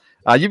now.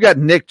 You've got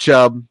Nick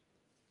Chubb,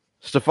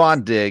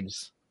 Stephon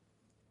Diggs,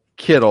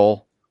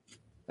 Kittle.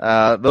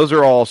 Those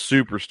are all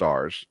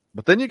superstars.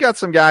 But then you got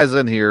some guys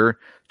in here.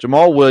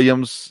 Jamal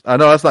Williams. No,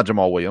 that's not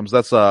Jamal Williams.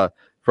 That's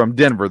from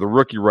Denver, the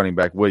rookie running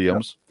back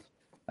Williams.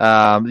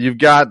 You've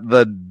got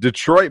the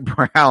Detroit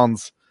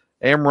Browns,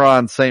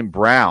 Amon St.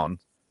 Brown.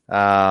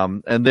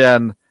 And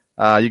then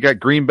you got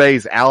Green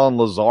Bay's Allen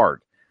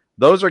Lazard.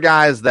 Those are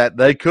guys that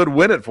they could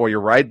win it for you,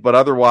 right? But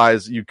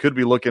otherwise, you could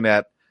be looking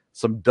at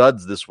some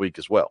duds this week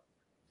as well.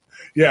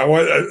 Yeah,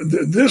 well,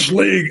 this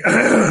league,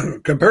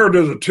 compared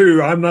to the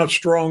two, I'm not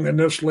strong in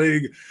this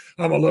league.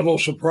 I'm a little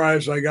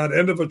surprised I got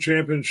into the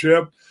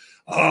championship.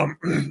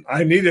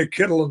 I needed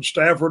Kittle and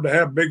Stafford to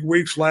have big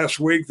weeks last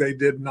week. They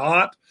did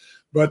not.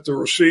 But the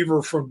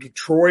receiver from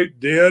Detroit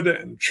did,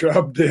 and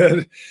Chubb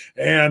did,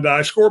 and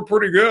I scored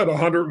pretty good,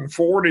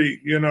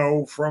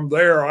 140, from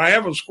there. I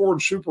haven't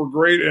scored super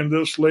great in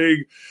this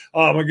league.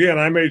 Again,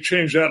 I may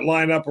change that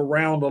lineup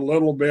around a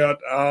little bit.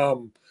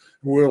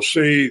 We'll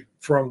see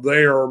from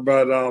there,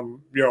 but,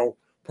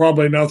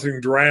 probably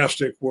nothing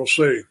drastic. We'll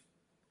see.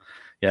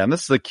 Yeah, and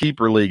this is a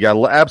keeper league. I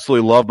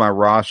absolutely love my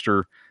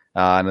roster,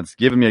 and it's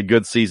given me a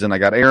good season. I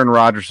got Aaron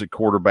Rodgers at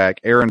quarterback,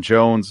 Aaron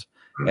Jones,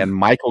 and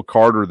Michael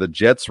Carter, the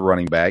Jets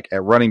running back.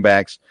 At running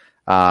backs,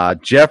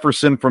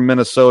 Jefferson from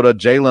Minnesota,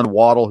 Jalen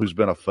Waddle, who's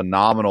been a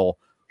phenomenal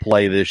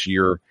play this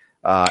year,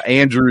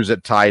 Andrews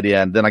at tight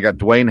end. Then I got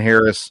Dwayne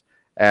Harris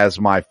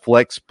as my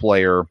flex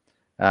player,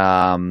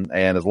 and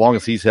as long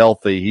as he's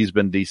healthy, he's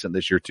been decent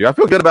this year too. I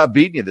feel good about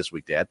beating you this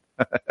week, Dad.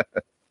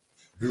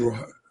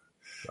 Again,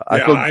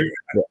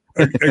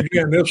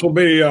 this will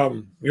be, a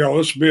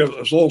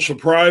little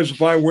surprise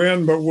if I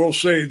win, but we'll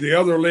see. The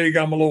other league,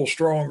 I'm a little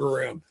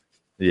stronger in.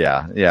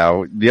 Yeah.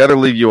 The other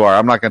league you are.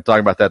 I'm not going to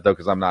talk about that though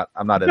because I'm not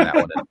in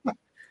that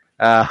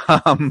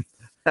one.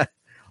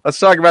 Let's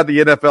talk about the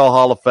NFL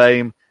Hall of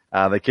Fame.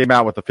 They came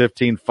out with the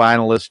 15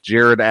 finalists: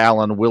 Jared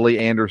Allen, Willie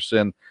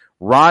Anderson,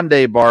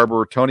 Rondé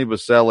Barber, Tony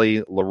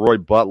Boselli, Leroy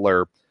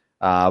Butler.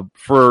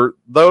 For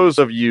those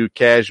of you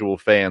casual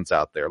fans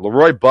out there,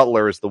 Leroy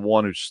Butler is the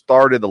one who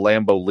started the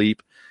Lambeau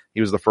Leap.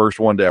 He was the first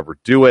one to ever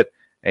do it.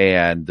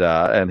 And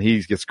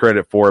he gets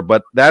credit for it,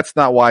 but that's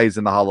not why he's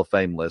in the Hall of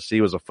Fame list.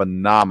 He was a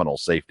phenomenal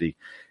safety,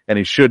 and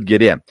he should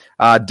get in.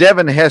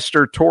 Devin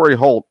Hester, Torrey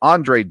Holt,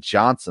 Andre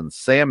Johnson,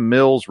 Sam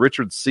Mills,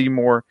 Richard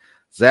Seymour,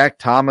 Zach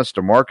Thomas,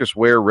 DeMarcus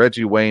Ware,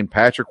 Reggie Wayne,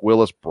 Patrick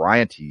Willis,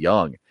 Bryant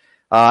Young.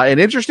 An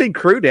interesting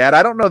crew, Dad.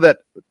 I don't know that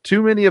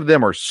too many of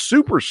them are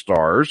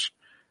superstars,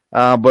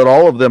 but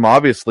all of them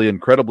obviously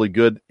incredibly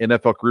good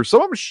NFL careers.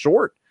 Some of them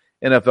short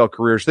NFL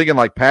careers. Thinking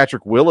like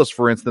Patrick Willis,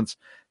 for instance,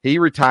 he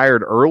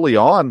retired early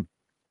on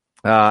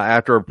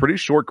after a pretty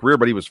short career,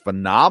 but he was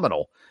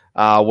phenomenal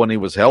when he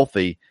was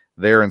healthy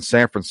there in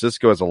San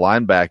Francisco as a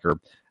linebacker.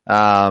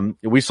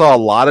 We saw a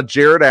lot of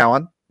Jared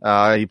Allen.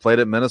 He played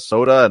at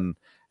Minnesota,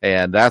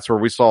 and that's where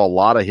we saw a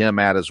lot of him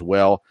at as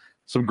well.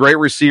 Some great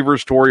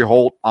receivers, Torrey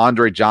Holt,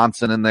 Andre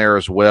Johnson in there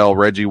as well,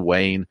 Reggie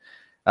Wayne.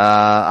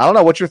 I don't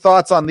know. What's your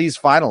thoughts on these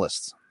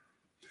finalists?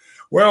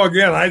 Well,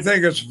 again, I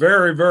think it's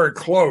very, very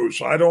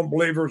close. I don't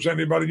believe there's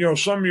anybody,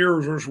 some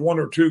years there's one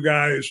or two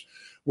guys.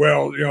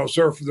 Well, it's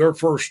their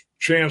first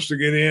chance to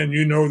get in.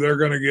 They're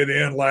going to get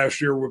in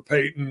last year with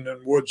Peyton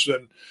and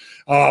Woodson.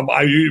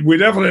 We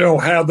definitely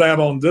don't have that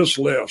on this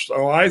list.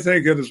 So I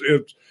think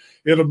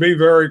it'll be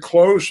very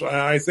close.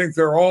 I think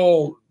they're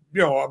all,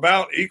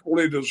 about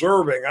equally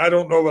deserving. I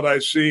don't know that I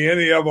see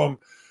any of them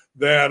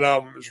that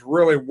is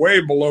really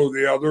way below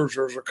the others.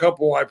 There's a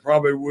couple I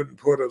probably wouldn't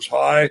put as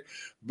high,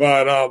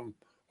 but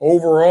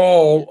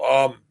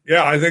overall,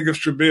 I think it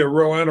should be a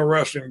real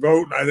interesting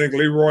vote, and I think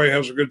Leroy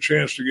has a good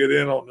chance to get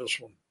in on this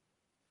one.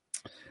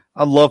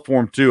 I'd love for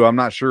him, too. I'm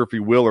not sure if he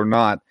will or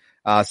not.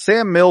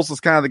 Sam Mills is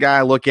kind of the guy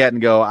I look at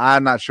and go,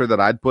 I'm not sure that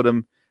I'd put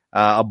him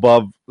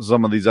above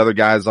some of these other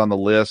guys on the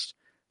list.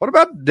 What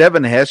about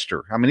Devin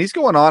Hester? I mean, he's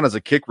going on as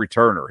a kick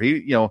returner.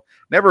 He,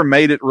 never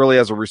made it really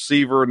as a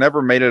receiver,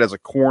 never made it as a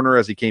corner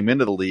as he came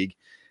into the league.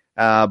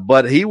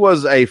 But he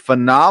was a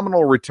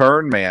phenomenal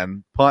return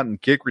man, punt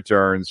and kick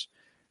returns.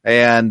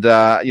 And,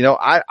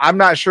 I'm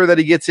not sure that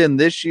he gets in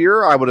this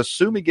year. I would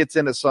assume he gets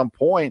in at some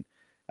point.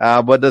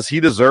 But does he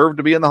deserve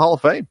to be in the Hall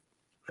of Fame?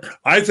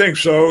 I think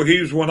so.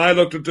 When I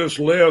looked at this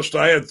list,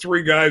 I had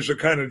three guys that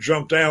kind of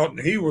jumped out, and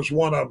he was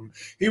one of them.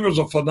 He was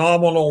a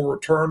phenomenal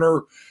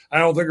returner. I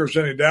don't think there's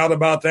any doubt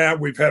about that.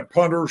 We've had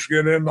punters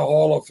get in the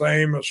Hall of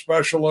Fame, a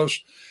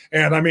specialist.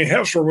 And,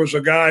 Hester was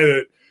a guy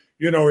that,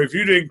 if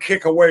you didn't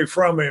kick away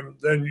from him,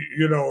 then,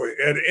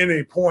 at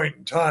any point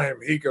in time,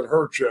 he could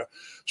hurt you.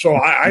 So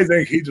I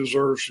think he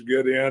deserves to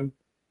get in.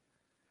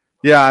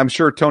 Yeah, I'm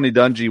sure Tony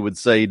Dungy would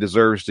say he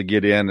deserves to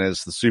get in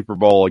as the Super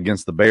Bowl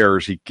against the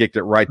Bears. He kicked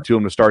it right to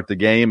him to start the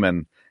game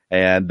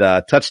and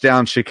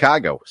touchdown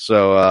Chicago.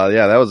 So,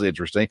 that was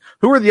interesting.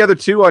 Who are the other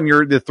two on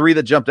the three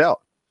that jumped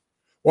out?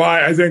 Well,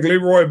 I think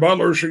Leroy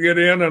Butler should get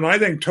in, and I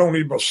think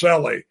Tony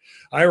Baselli.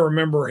 I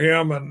remember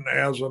him and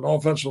as an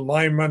offensive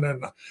lineman,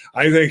 and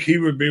I think he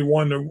would be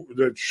one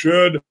that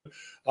should.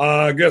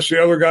 I guess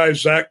the other guy,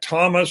 Zach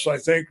Thomas, I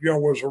think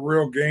was a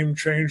real game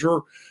changer.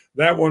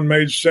 That one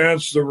made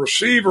sense. The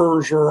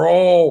receivers are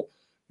all,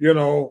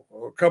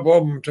 a couple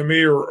of them to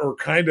me are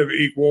kind of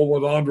equal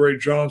with Andre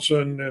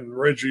Johnson and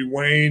Reggie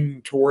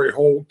Wayne, Torrey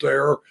Holt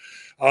there.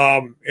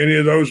 Any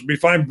of those would be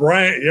fine.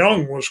 Bryant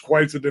Young was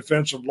quite the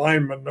defensive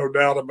lineman, no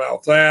doubt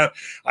about that.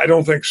 I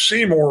don't think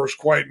Seymour is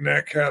quite in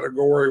that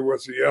category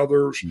with the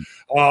others.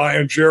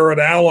 And Jared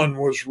Allen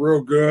was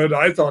real good.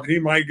 I thought he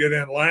might get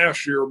in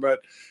last year,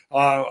 but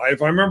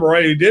if I remember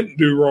right, he didn't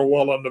do real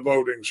well in the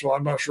voting, so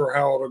I'm not sure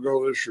how it'll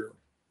go this year.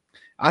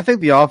 I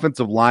think the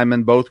offensive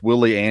linemen, both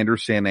Willie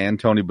Anderson and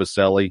Tony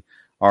Baselli,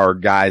 are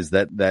guys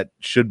that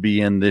should be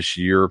in this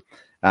year.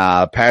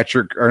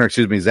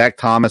 Zach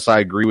Thomas, I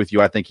agree with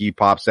you. I think he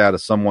pops out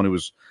as someone who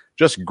was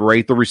just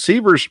great. The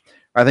receivers,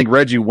 I think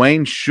Reggie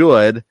Wayne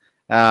should.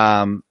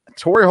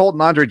 Torrey Holt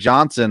and Andre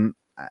Johnson,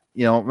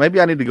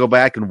 maybe I need to go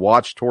back and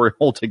watch Torrey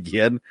Holt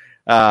again.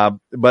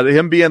 But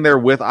him being there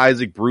with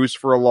Isaac Bruce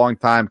for a long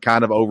time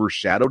kind of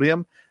overshadowed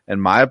him,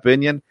 in my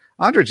opinion.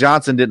 Andre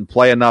Johnson didn't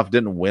play enough,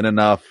 didn't win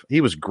enough. He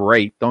was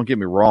great. Don't get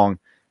me wrong.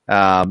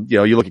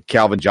 You look at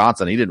Calvin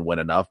Johnson, he didn't win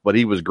enough, but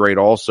he was great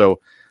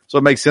also. So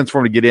it makes sense for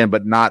him to get in,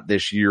 but not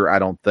this year, I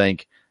don't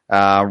think.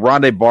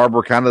 Rondé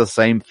Barber, kind of the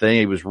same thing.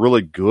 He was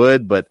really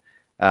good, but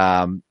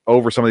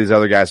over some of these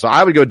other guys. So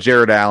I would go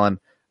Jared Allen.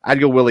 I'd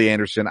go Willie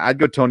Anderson. I'd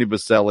go Tony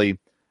Baselli.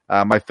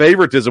 My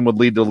favoritism would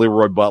lead to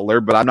Leroy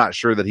Butler, but I'm not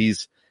sure that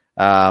he's,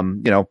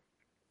 again,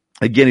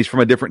 he's from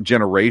a different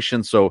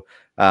generation. So,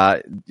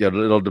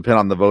 it'll depend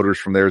on the voters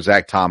from there.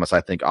 Zach Thomas,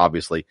 I think,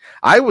 obviously.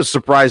 I was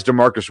surprised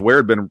DeMarcus Ware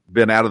had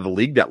been out of the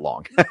league that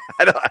long.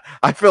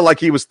 I feel like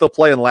he was still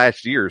playing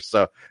last year.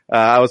 So,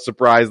 I was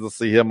surprised to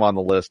see him on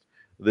the list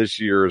this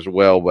year as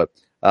well. But,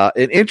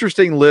 an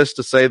interesting list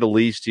to say the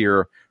least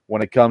here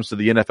when it comes to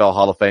the NFL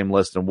Hall of Fame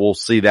list, and we'll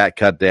see that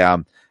cut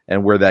down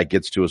and where that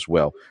gets to as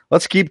well.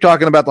 Let's keep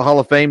talking about the Hall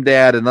of Fame,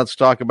 Dad, and let's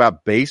talk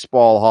about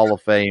baseball Hall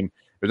of Fame.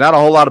 There's not a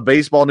whole lot of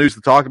baseball news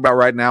to talk about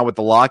right now with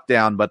the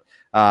lockdown, but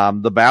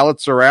the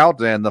ballots are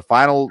out and the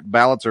final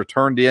ballots are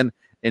turned in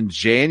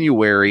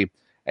January.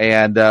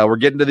 And we're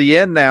getting to the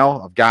end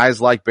now of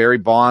guys like Barry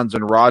Bonds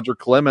and Roger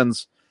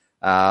Clemens.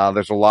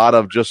 There's a lot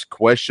of just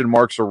question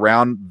marks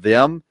around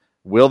them.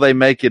 Will they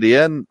make it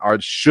in, or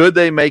should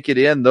they make it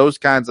in? Those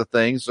kinds of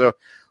things. So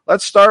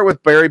let's start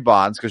with Barry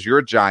Bonds, because you're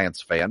a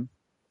Giants fan.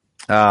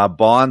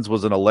 Bonds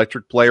was an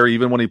electric player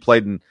even when he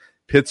played in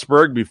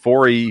Pittsburgh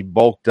before he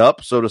bulked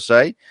up, so to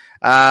say.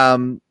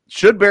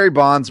 Should Barry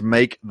Bonds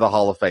make the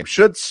Hall of Fame?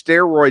 Should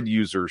steroid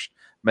users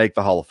make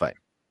the Hall of Fame?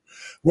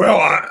 Well,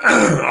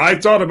 I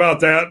thought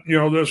about that,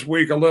 this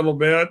week a little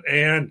bit.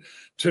 And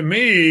to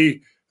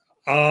me,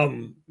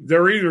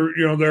 there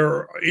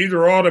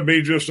either ought to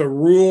be just a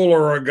rule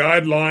or a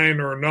guideline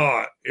or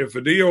not. If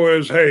the deal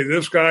is, hey,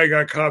 this guy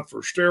got caught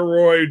for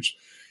steroids,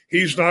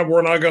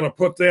 we're not going to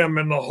put them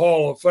in the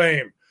Hall of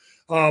Fame.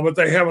 But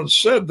they haven't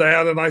said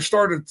that. And I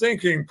started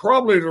thinking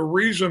probably the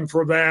reason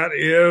for that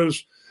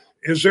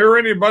is there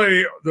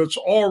anybody that's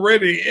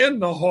already in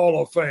the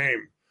Hall of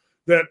Fame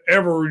that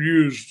ever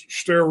used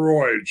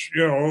steroids?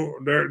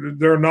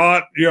 They're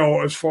not,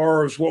 as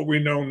far as what we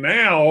know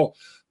now.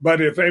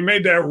 But if they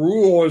made that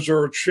rule, is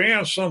there a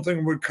chance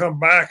something would come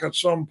back at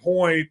some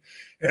point?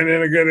 And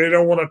then again, they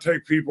don't want to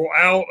take people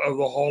out of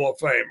the Hall of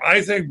Fame.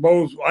 I think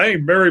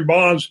Barry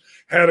Bonds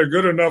had a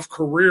good enough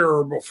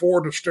career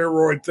before the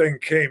steroid thing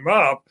came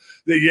up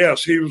that,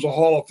 yes, he was a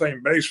Hall of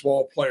Fame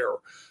baseball player.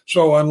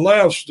 So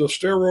unless the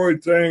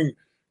steroid thing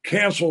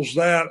cancels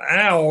that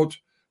out,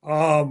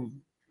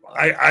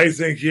 I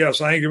think,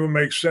 yes, I think it would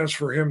make sense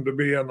for him to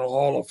be in the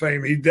Hall of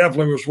Fame. He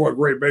definitely was a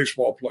great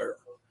baseball player.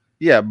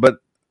 Yeah, but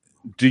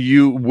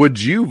would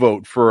you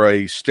vote for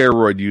a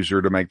steroid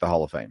user to make the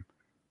Hall of Fame?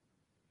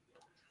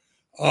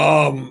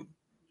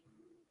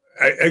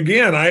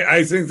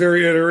 I think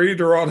there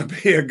either ought to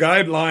be a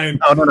guideline.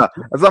 No.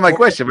 That's not my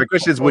question. My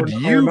question is, would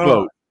you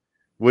vote?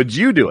 Would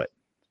you do it?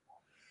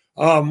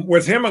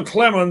 With him and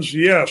Clemens,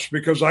 yes,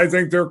 because I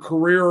think their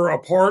career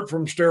apart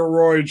from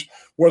steroids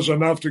was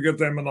enough to get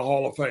them in the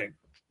Hall of Fame.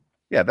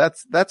 Yeah,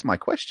 that's my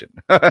question.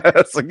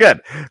 So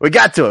good. We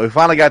got to it. We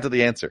finally got to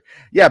the answer.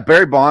 Yeah,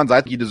 Barry Bonds,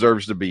 I think he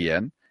deserves to be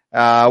in.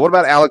 What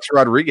about Alex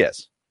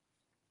Rodriguez?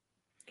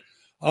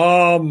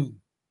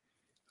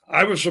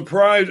 I was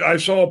surprised. I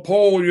saw a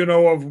poll,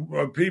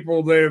 of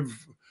people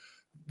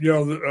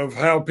of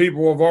how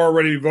people have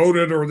already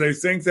voted or they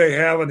think they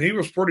have, and he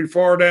was pretty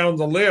far down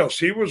the list.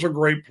 He was a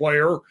great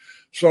player.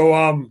 So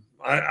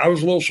I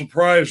was a little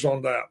surprised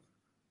on that.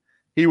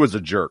 He was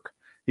a jerk.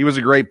 He was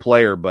a great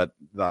player, but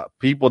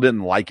people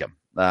didn't like him.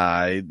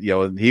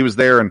 He was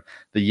there in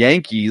the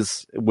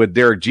Yankees with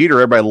Derek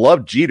Jeter. Everybody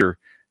loved Jeter,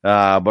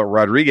 but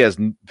Rodriguez,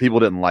 people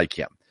didn't like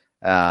him.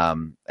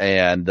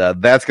 And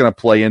that's going to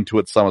play into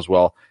it some as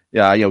well.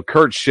 Yeah,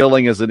 Curt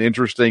Schilling is an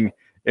interesting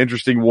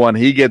one.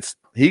 He gets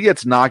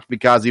knocked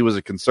because he was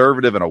a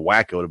conservative and a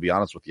wacko, to be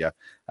honest with you.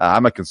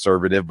 I'm a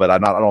conservative, but I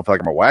don't feel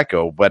like I'm a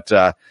wacko.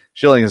 But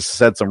Schilling has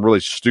said some really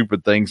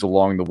stupid things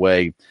along the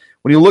way.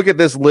 When you look at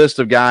this list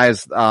of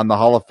guys on the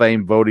Hall of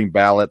Fame voting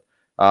ballot,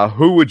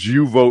 who would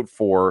you vote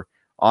for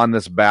on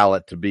this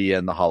ballot to be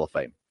in the Hall of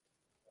Fame?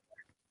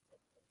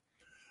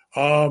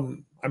 I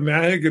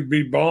think it'd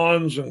be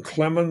Bonds and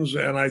Clemens,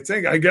 and I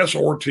guess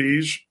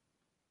Ortiz.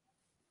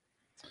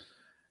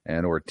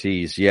 And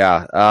Ortiz,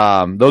 yeah.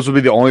 Those would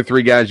be the only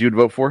three guys you'd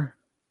vote for?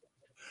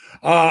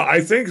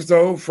 I think,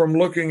 though, from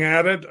looking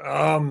at it,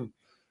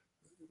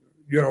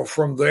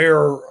 from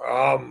there,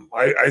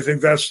 I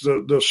think that's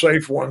the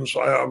safe ones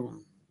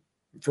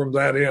from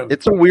that end.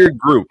 It's a weird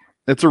group.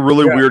 It's a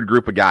really weird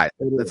group of guys.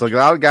 It's like a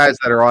lot of guys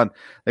that are on.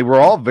 They were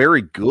all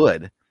very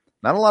good.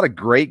 Not a lot of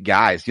great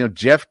guys.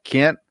 Jeff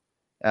Kent,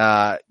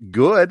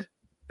 good,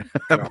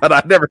 but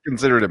I never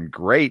considered him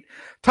great.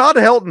 Todd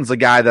Helton's a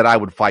guy that I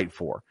would fight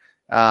for.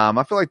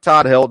 I feel like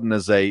Todd Helton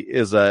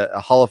is a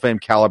Hall of Fame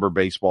caliber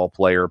baseball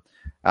player.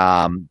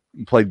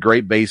 Played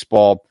great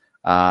baseball,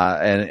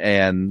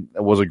 and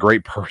was a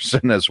great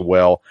person as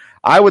well.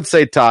 I would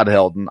say Todd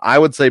Helton. I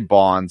would say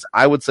Bonds.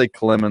 I would say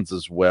Clemens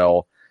as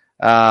well.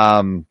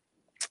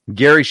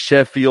 Gary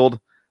Sheffield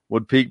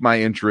would pique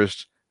my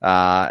interest.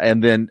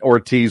 And then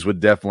Ortiz would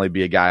definitely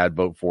be a guy I'd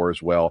vote for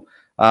as well.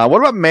 What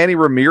about Manny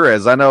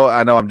Ramirez? I know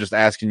I'm just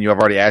asking you. I've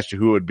already asked you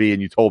who it would be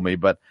and you told me,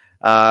 but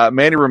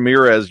Manny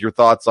Ramirez, your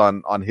thoughts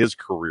on his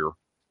career?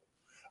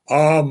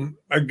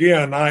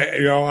 Again,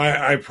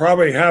 I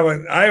probably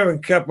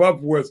haven't kept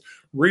up with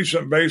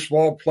recent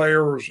baseball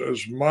players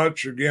as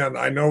much. Again,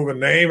 I know the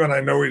name and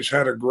I know he's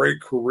had a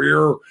great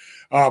career,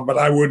 but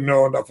I wouldn't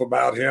know enough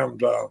about him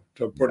to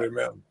put him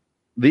in.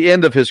 The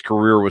end of his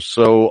career was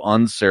so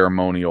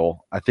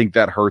unceremonial. I think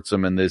that hurts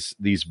him in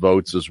these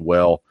votes as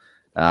well.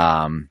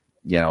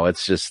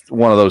 It's just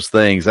one of those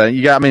things. Tim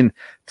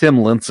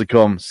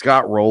Lincecum,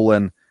 Scott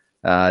Rowland,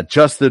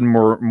 Justin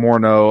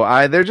Morneau.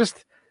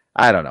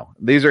 I don't know.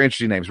 These are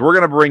interesting names. We're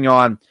going to bring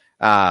on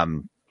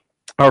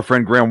our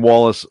friend Graham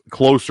Wallace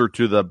closer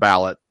to the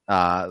ballot,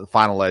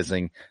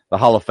 finalizing the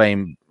Hall of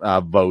Fame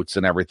votes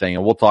and everything,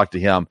 and we'll talk to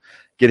him,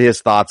 get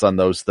his thoughts on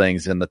those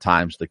things in the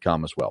times to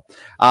come as well.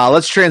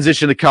 Let's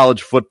transition to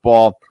college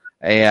football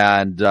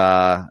and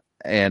talk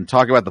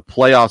about the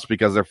playoffs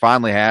because they're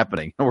finally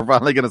happening. We're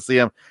finally going to see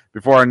them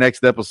before our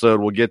next episode.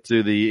 We'll get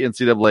to the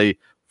NCAA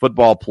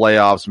football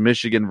playoffs,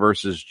 Michigan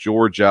versus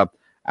Georgia,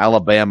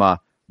 Alabama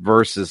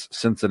versus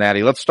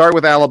Cincinnati. Let's start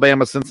with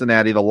Alabama,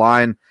 Cincinnati. The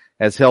line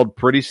has held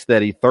pretty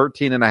steady,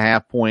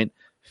 13.5-point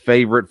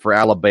favorite for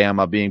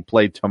Alabama, being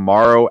played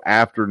tomorrow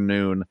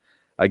afternoon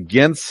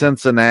against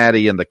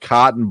Cincinnati in the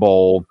Cotton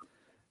Bowl.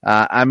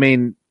 I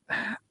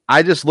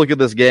just look at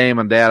this game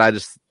and Dad,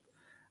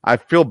 I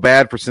feel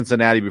bad for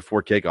Cincinnati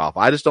before kickoff.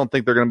 I just don't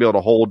think they're going to be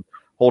able to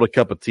hold a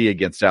cup of tea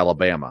against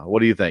Alabama. What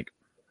do you think?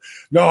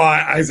 No,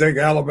 I think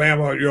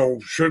Alabama,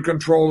 should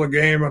control the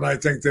game, and I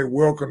think they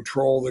will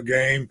control the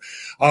game.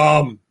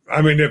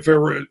 If it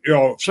were,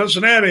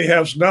 Cincinnati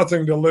has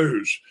nothing to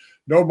lose.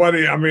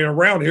 Nobody,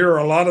 around here,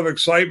 a lot of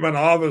excitement,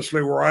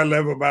 obviously, where I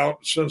live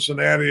about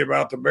Cincinnati,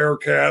 about the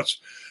Bearcats.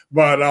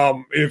 But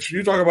if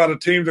you talk about a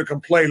team that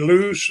can play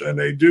loose, and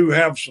they do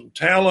have some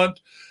talent,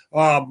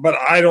 but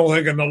I don't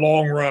think in the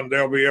long run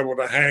they'll be able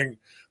to hang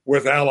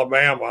with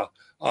Alabama.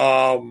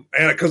 And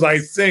because I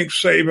think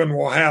Saban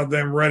will have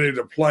them ready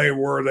to play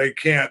where they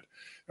can't,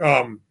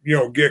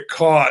 get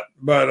caught.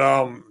 But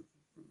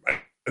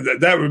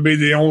that would be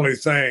the only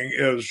thing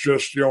is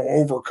just,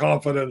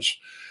 overconfidence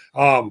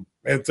and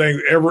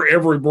think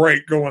every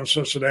break going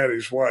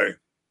Cincinnati's way.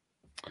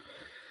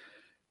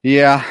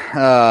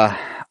 Yeah,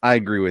 I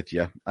agree with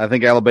you. I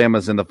think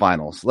Alabama's in the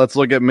finals. Let's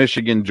look at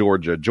Michigan,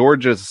 Georgia.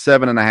 Georgia's a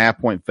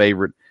 7.5-point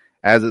favorite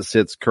as it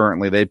sits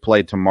currently. They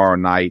play tomorrow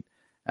night.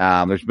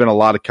 There's been a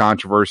lot of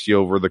controversy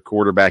over the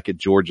quarterback at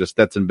Georgia.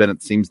 Stetson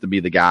Bennett seems to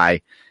be the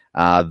guy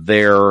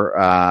there.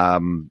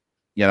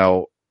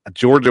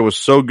 Georgia was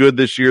so good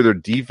this year. Their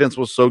defense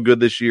was so good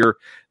this year.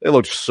 They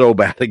looked so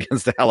bad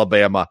against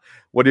Alabama.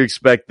 What do you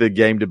expect the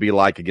game to be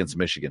like against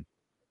Michigan?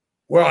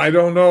 Well, I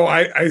don't know.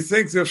 I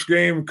think this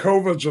game,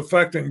 COVID's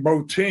affecting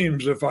both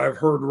teams, if I've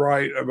heard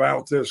right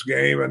about this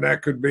game, and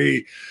that could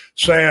be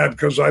sad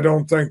because I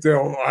don't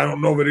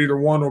know that either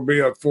one will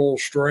be at full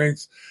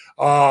strength.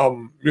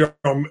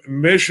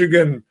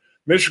 Michigan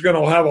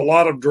will have a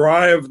lot of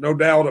drive, no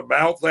doubt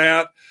about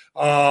that.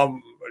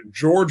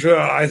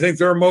 Georgia, I think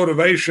their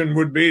motivation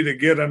would be to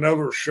get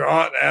another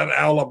shot at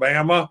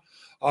Alabama.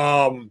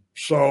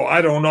 So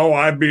I don't know.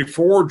 I'd be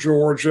for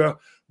Georgia.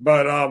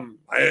 But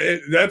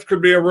that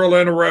could be a real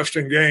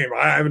interesting game.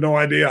 I have no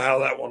idea how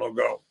that one will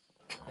go.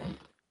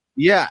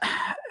 Yeah,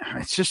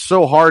 it's just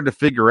so hard to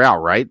figure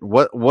out, right?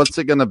 What's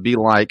it going to be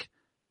like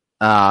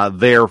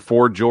there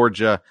for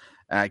Georgia?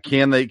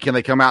 Can they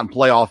come out and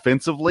play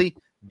offensively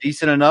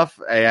decent enough?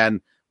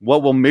 And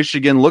what will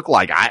Michigan look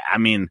like? I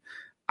mean,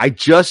 I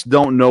just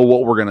don't know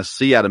what we're going to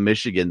see out of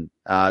Michigan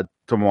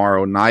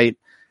tomorrow night.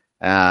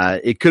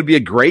 It could be a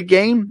great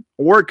game,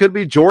 or it could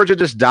be Georgia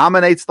just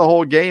dominates the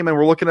whole game and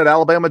we're looking at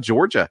Alabama,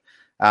 Georgia.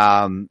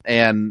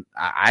 And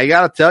I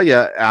got to tell you,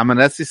 I'm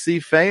an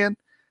SEC fan.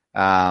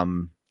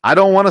 I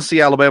don't want to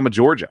see Alabama,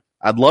 Georgia.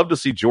 I'd love to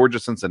see Georgia,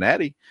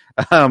 Cincinnati.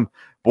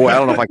 Boy, I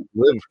don't know if I can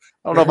live.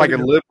 I don't know if I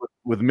can live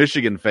with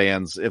Michigan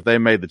fans if they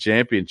made the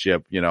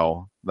championship,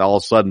 all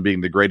of a sudden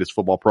being the greatest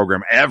football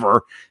program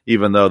ever,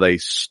 even though they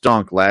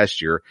stunk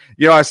last year.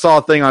 I saw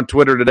a thing on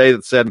Twitter today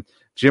that said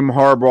Jim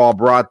Harbaugh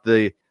brought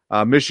the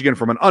Michigan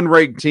from an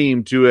unranked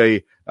team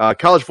to a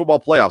college football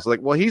playoffs.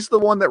 Like, well, he's the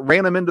one that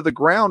ran them into the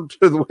ground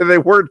to where they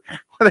were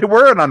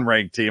an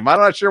unranked team. I'm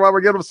not sure why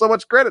we're giving them so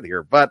much credit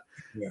here, but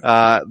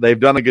they've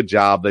done a good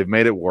job. They've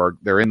made it work.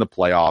 They're in the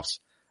playoffs,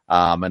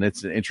 and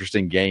it's an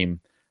interesting game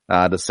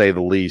to say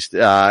the least.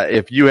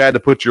 If you had to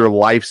put your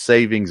life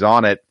savings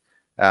on it,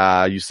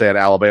 you said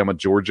Alabama,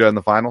 Georgia in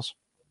the finals?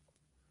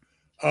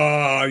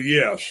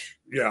 Yes.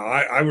 Yeah,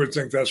 I would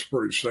think that's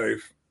pretty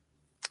safe.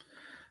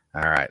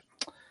 All right.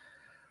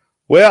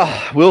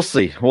 Well, we'll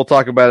see. We'll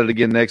talk about it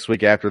again next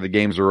week after the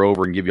games are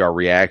over and give you our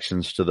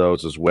reactions to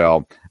those as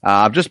well.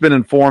 I've just been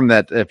informed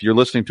that if you're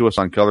listening to us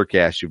on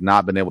Colorcast, you've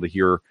not been able to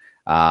hear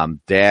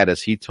Dad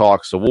as he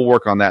talks. So we'll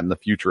work on that in the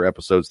future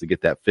episodes to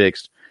get that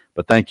fixed.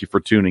 But thank you for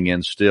tuning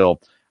in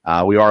still.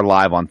 We are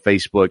live on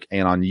Facebook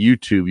and on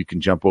YouTube. You can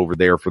jump over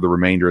there for the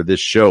remainder of this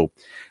show.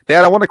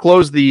 Dad, I want to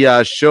close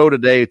the show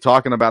today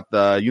talking about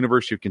the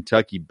University of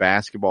Kentucky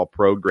basketball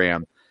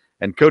program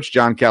and Coach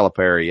John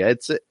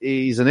Calipari.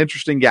 He's an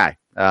interesting guy.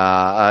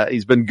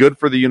 He's been good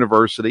for the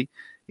university.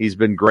 He's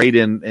been great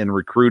in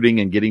recruiting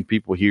and getting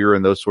people here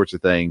and those sorts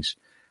of things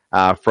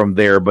from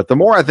there. But the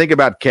more I think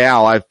about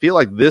Cal, I feel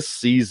like this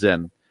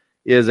season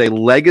is a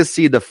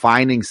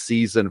legacy-defining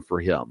season for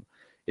him.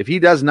 If he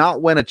does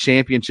not win a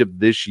championship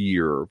this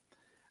year,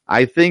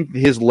 I think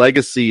his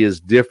legacy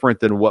is different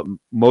than what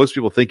most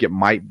people think it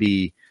might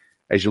be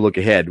as you look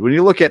ahead. When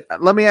you look at,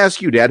 let me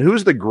ask you, Dad,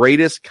 who's the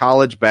greatest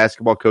college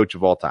basketball coach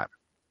of all time?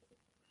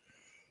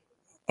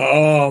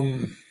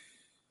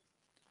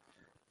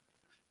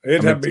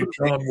 It'd have to be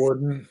John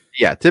Wooden.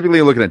 Yeah, typically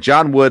you're looking at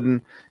John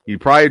Wooden. You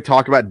probably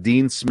talk about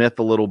Dean Smith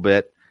a little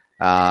bit.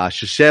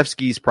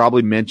 Krzyzewski's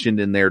probably mentioned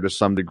in there to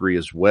some degree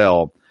as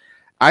well.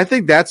 I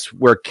think that's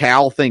where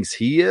Cal thinks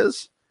he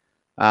is.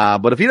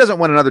 But if he doesn't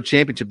win another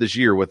championship this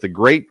year with the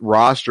great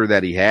roster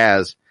that he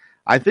has,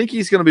 I think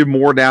he's going to be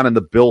more down in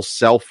the Bill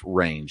Self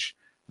range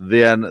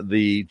than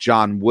the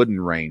John Wooden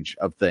range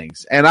of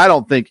things. And I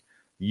don't think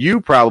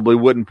you probably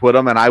wouldn't put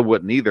him, and I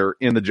wouldn't either,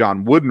 in the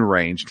John Wooden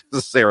range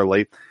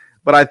necessarily.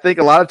 But I think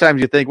a lot of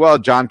times you think, well,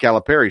 John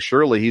Calipari,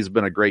 surely he's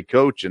been a great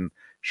coach, and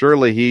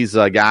surely he's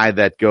a guy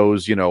that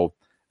goes,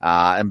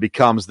 and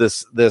becomes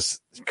this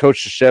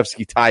Coach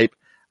Krzyzewski type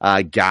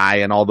guy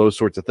and all those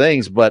sorts of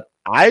things. But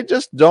I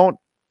just don't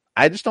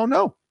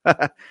know.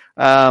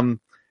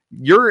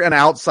 You're an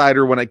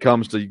outsider when it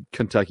comes to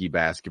Kentucky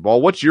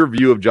basketball. What's your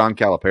view of John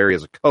Calipari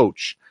as a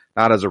coach,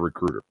 not as a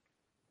recruiter?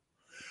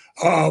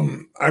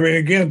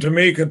 Again, to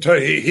me,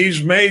 Kentucky,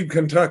 he's made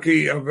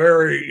Kentucky a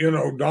very,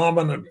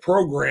 dominant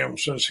program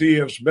since he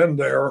has been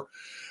there.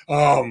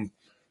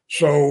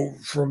 So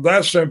from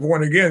that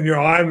standpoint, again,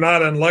 I'm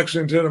not in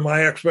Lexington, and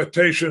my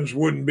expectations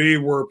wouldn't be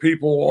where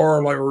people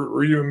are, like,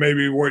 or even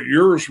maybe what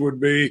yours would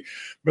be.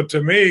 But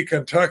to me,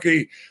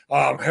 Kentucky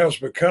has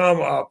become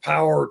a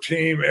power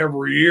team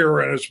every year,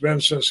 and it's been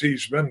since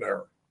he's been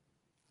there.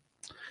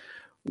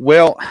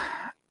 Well,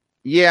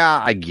 yeah,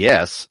 I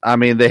guess.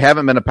 They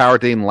haven't been a power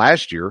team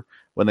last year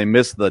when they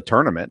missed the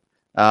tournament.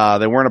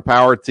 They weren't a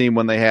power team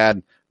when they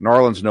had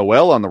Narlands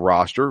Noel on the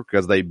roster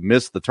because they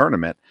missed the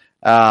tournament.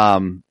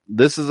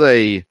 This is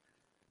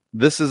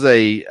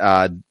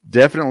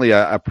definitely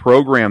a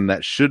program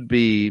that should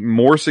be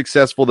more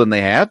successful than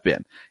they have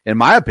been, in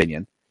my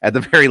opinion, at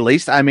the very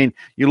least.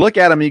 You look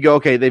at them and you go,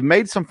 okay, they've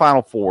made some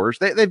Final Fours.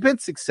 They've been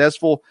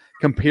successful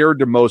compared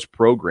to most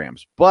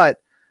programs, but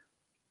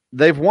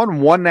they've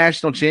won one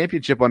national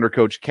championship under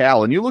Coach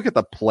Cal. And you look at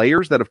the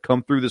players that have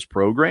come through this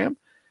program,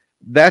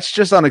 that's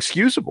just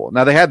unexcusable.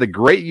 Now, they had the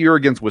great year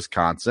against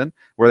Wisconsin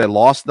where they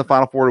lost in the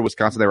Final Four to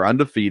Wisconsin. They were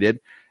undefeated,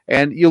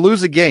 and you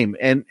lose a game.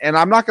 And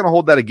I'm not going to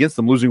hold that against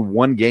them, losing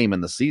one game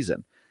in the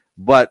season.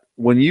 But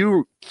when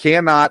you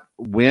cannot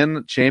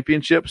win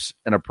championships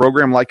in a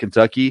program like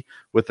Kentucky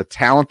with the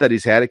talent that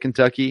he's had at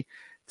Kentucky,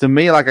 to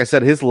me, like I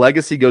said, his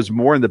legacy goes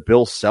more in the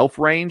Bill Self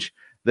range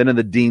than in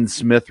the Dean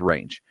Smith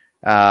range.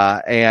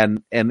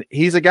 And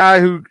he's a guy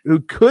who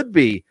could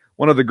be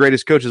one of the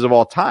greatest coaches of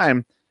all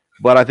time,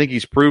 but I think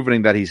he's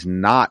proving that he's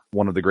not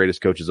one of the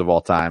greatest coaches of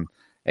all time.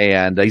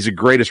 And he's the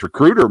greatest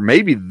recruiter,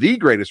 maybe the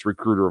greatest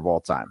recruiter of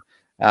all time.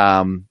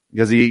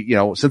 Because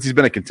since he's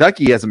been at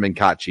Kentucky, he hasn't been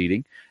caught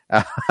cheating.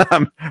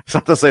 It's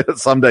not to say that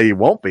someday he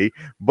won't be,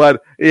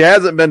 but he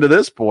hasn't been to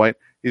this point.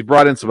 He's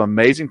brought in some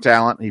amazing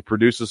talent. He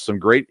produces some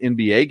great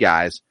NBA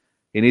guys.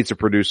 He needs to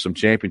produce some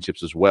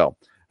championships as well.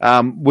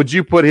 Would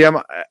you put him,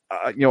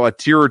 a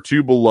tier or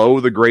two below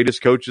the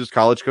greatest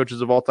college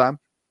coaches of all time?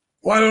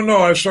 Well, I don't know.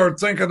 I started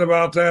thinking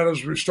about that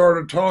as we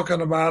started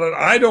talking about it.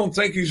 I don't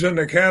think he's in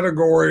the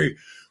category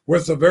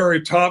with the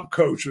very top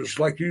coaches.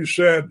 Like you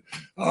said,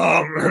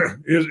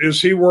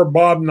 is he where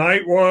Bob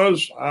Knight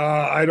was?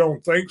 I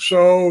don't think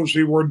so. Is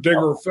he where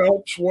Digger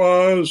Phelps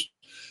was?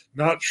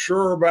 Not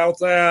sure about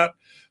that.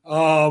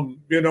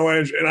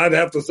 And I'd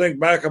have to think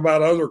back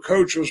about other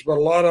coaches, but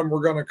a lot of them are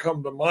going to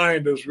come to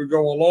mind as we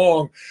go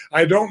along.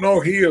 I don't know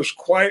he is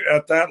quite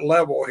at that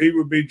level. He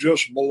would be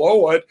just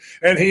below it,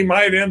 and he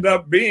might end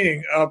up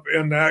being up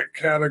in that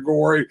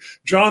category.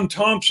 John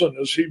Thompson,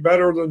 is he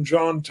better than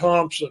John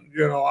Thompson?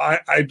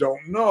 I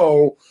don't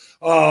know.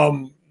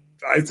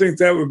 I think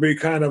that would be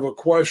kind of a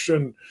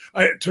question.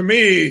 To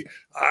me,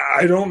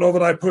 I don't know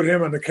that I put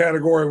him in the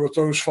category with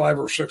those 5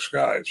 or 6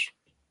 guys.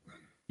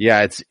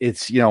 Yeah,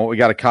 it's we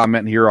got a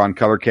comment here on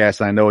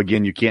Colorcast, and I know,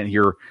 again, you can't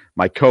hear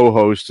my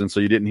co-host, and so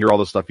you didn't hear all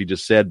the stuff you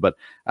just said, but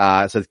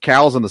it says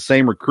Cal's in the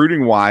same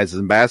recruiting-wise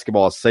in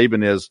basketball as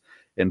Saban is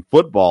in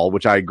football,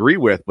 which I agree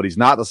with, but he's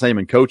not the same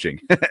in coaching.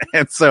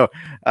 And so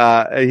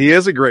he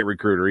is a great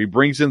recruiter. He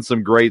brings in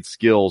some great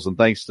skills, and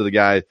thanks to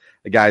the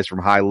guys from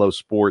High Low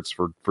Sports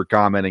for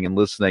commenting and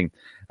listening.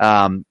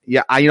 Dad,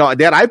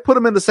 I put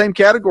him in the same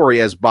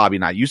category as Bobby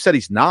Knight. You said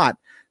he's not.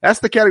 That's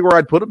the category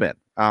I'd put him in.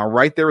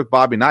 Right there with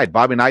Bobby Knight.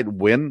 Bobby Knight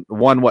won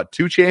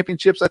 2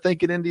 championships, I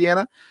think, in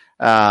Indiana.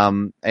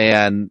 And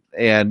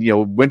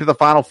went to the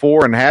Final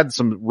Four and had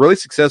some really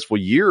successful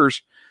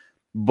years.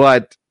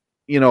 But,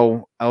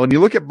 when you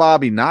look at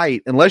Bobby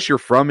Knight, unless you're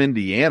from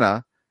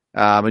Indiana,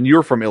 and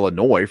you're from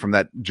Illinois, from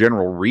that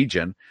general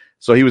region,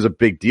 so he was a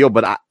big deal.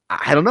 But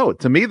I don't know.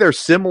 To me, they're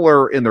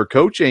similar in their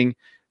coaching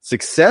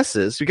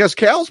successes because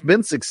Cal's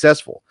been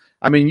successful.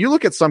 I mean, you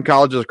look at some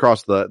colleges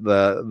across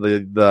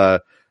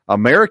the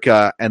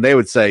America, and they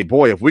would say,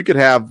 boy, if we could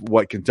have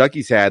what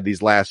Kentucky's had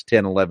these last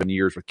 10, 11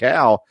 years with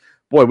Cal,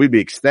 boy, we'd be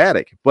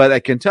ecstatic. But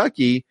at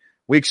Kentucky,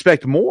 we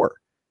expect more.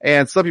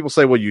 And some people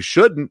say, well, you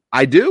shouldn't.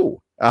 I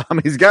do.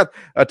 He's got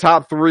a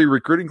top 3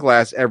 recruiting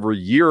class every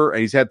year,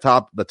 and he's had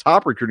the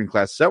top recruiting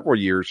class several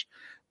years.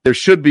 There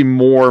should be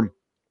more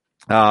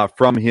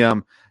from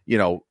him,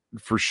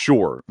 for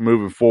sure,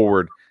 moving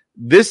forward.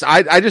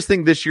 I just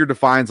think this year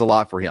defines a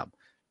lot for him.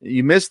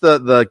 You missed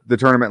the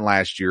tournament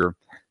last year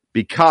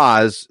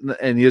because,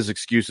 and his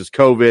excuse is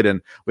COVID,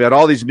 and we had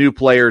all these new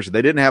players.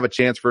 They didn't have a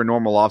chance for a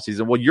normal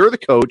offseason. Well, you're the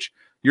coach.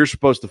 You're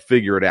supposed to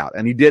figure it out.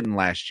 And he didn't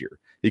last year.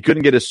 He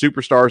couldn't get his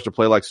superstars to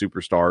play like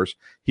superstars.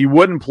 He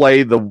wouldn't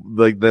play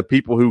the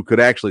people who could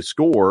actually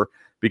score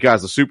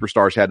because the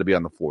superstars had to be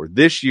on the floor.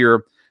 This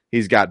year,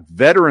 he's got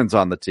veterans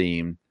on the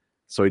team,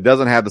 so he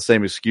doesn't have the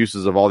same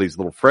excuses of all these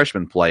little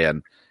freshmen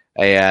playing.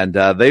 And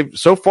they've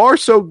so far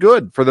so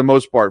good for the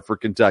most part for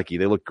Kentucky.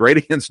 They looked great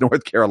against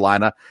North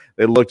Carolina.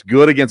 They looked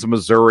good against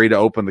Missouri to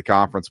open the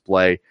conference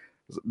play.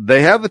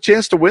 They have the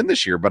chance to win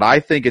this year, but I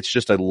think it's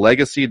just a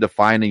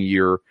legacy-defining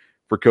year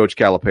for Coach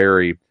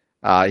Calipari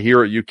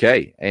here at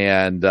UK.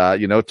 And,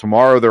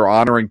 tomorrow they're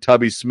honoring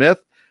Tubby Smith.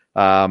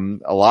 A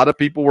lot of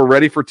people were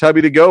ready for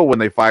Tubby to go when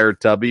they fired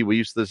Tubby. We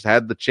used to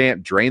had the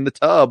chant, drain the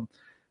tub.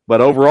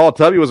 But overall,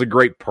 Tubby was a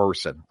great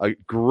person.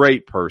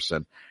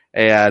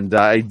 And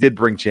he did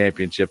bring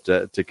championship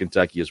to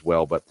Kentucky as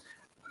well. But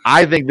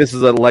I think this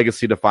is a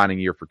legacy-defining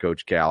year for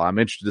Coach Cal. I'm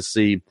interested to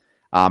see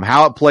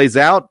how it plays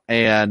out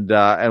and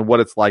what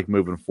it's like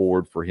moving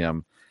forward for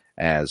him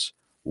as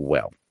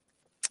well.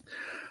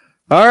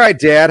 All right,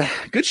 Dad.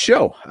 Good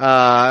show. And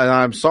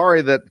I'm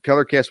sorry that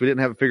Colorcast, we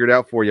didn't have it figured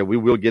out for you. We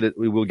will get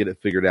it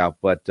figured out.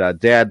 But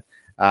Dad,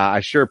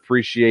 I sure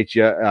appreciate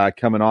you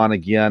coming on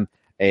again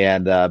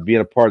and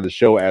being a part of the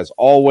show as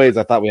always.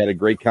 I thought we had a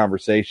great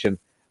conversation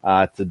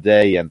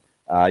today. And,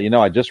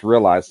 I just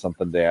realized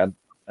something, Dad.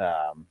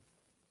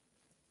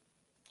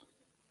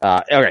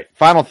 Okay.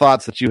 Final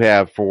thoughts that you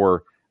have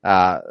for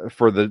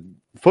the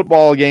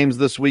football games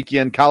this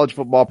weekend, college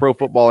football, pro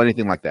football,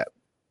 anything like that.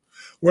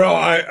 Well,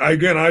 I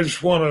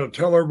just want to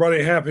tell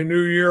everybody Happy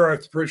New Year. I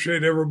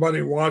appreciate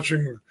everybody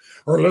watching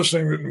or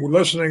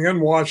listening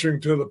and watching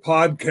to the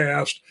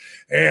podcast.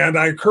 And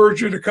I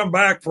encourage you to come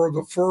back for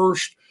the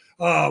first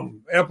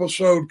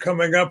episode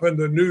coming up in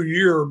the new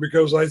year,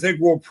 because I think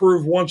we'll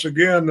prove once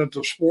again that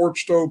the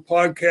Sports Stove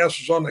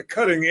podcast is on the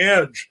cutting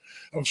edge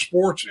of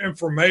sports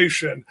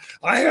information.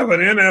 I have an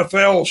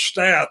NFL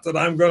stat that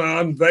I'm going to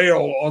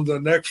unveil on the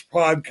next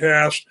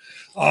podcast.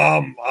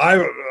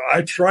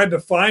 I tried to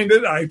find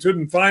it. I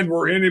couldn't find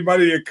where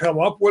anybody had come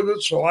up with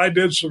it, so I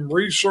did some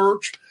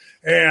research,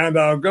 and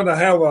I'm going to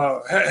have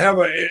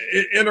a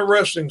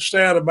interesting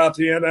stat about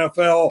the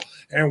NFL,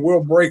 and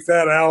we'll break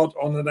that out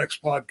on the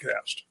next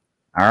podcast.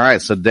 All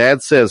right. So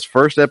Dad says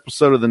first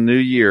episode of the new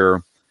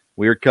year,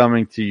 we are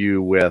coming to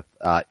you with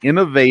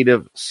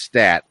innovative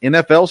stat.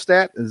 NFL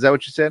stat? Is that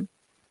what you said?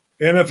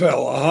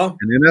 NFL,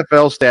 An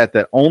NFL stat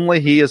that only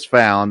he has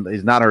found.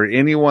 He's not heard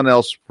anyone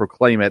else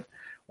proclaim it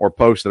or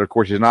post it. Of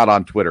course, he's not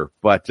on Twitter.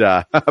 But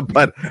so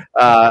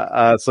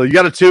you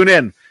got to tune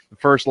in the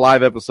first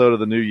live episode of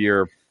the new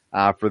year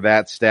for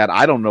that stat.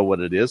 I don't know what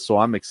it is, so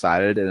I'm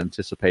excited and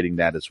anticipating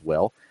that as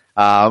well.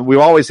 We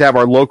always have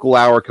our local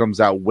hour comes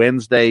out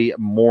Wednesday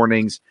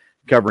mornings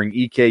covering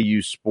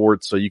EKU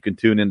sports, so you can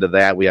tune into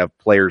that. We have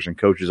players and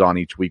coaches on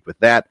each week with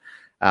that.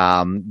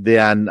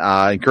 Then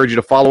I encourage you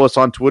to follow us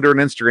on Twitter and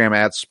Instagram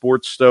at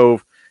Sports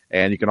Stove,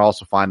 and you can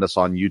also find us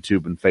on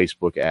YouTube and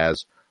Facebook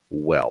as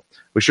well.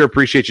 We sure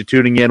appreciate you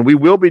tuning in. We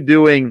will be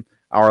doing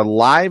our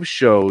live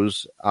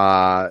shows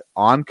on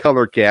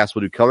Colorcast.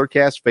 We'll do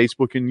Colorcast,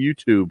 Facebook, and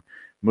YouTube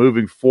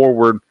moving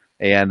forward.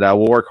 And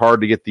we'll work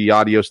hard to get the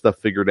audio stuff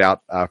figured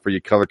out for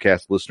you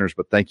Colorcast listeners.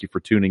 But thank you for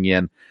tuning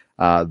in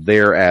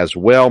there as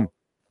well.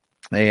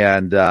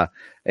 And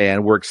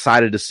we're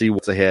excited to see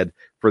what's ahead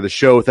for the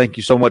show. Thank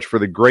you so much for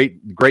the great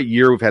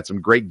year. We've had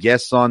some great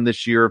guests on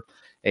this year,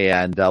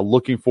 and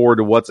looking forward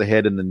to what's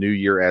ahead in the new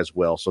year as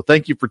well. So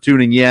thank you for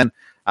tuning in.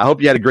 I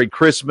hope you had a great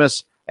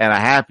Christmas and a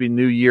happy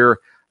new year.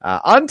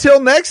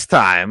 Until next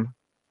time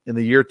in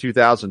the year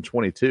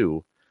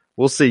 2022,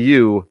 we'll see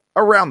you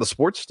around the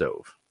Sports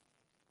Stove.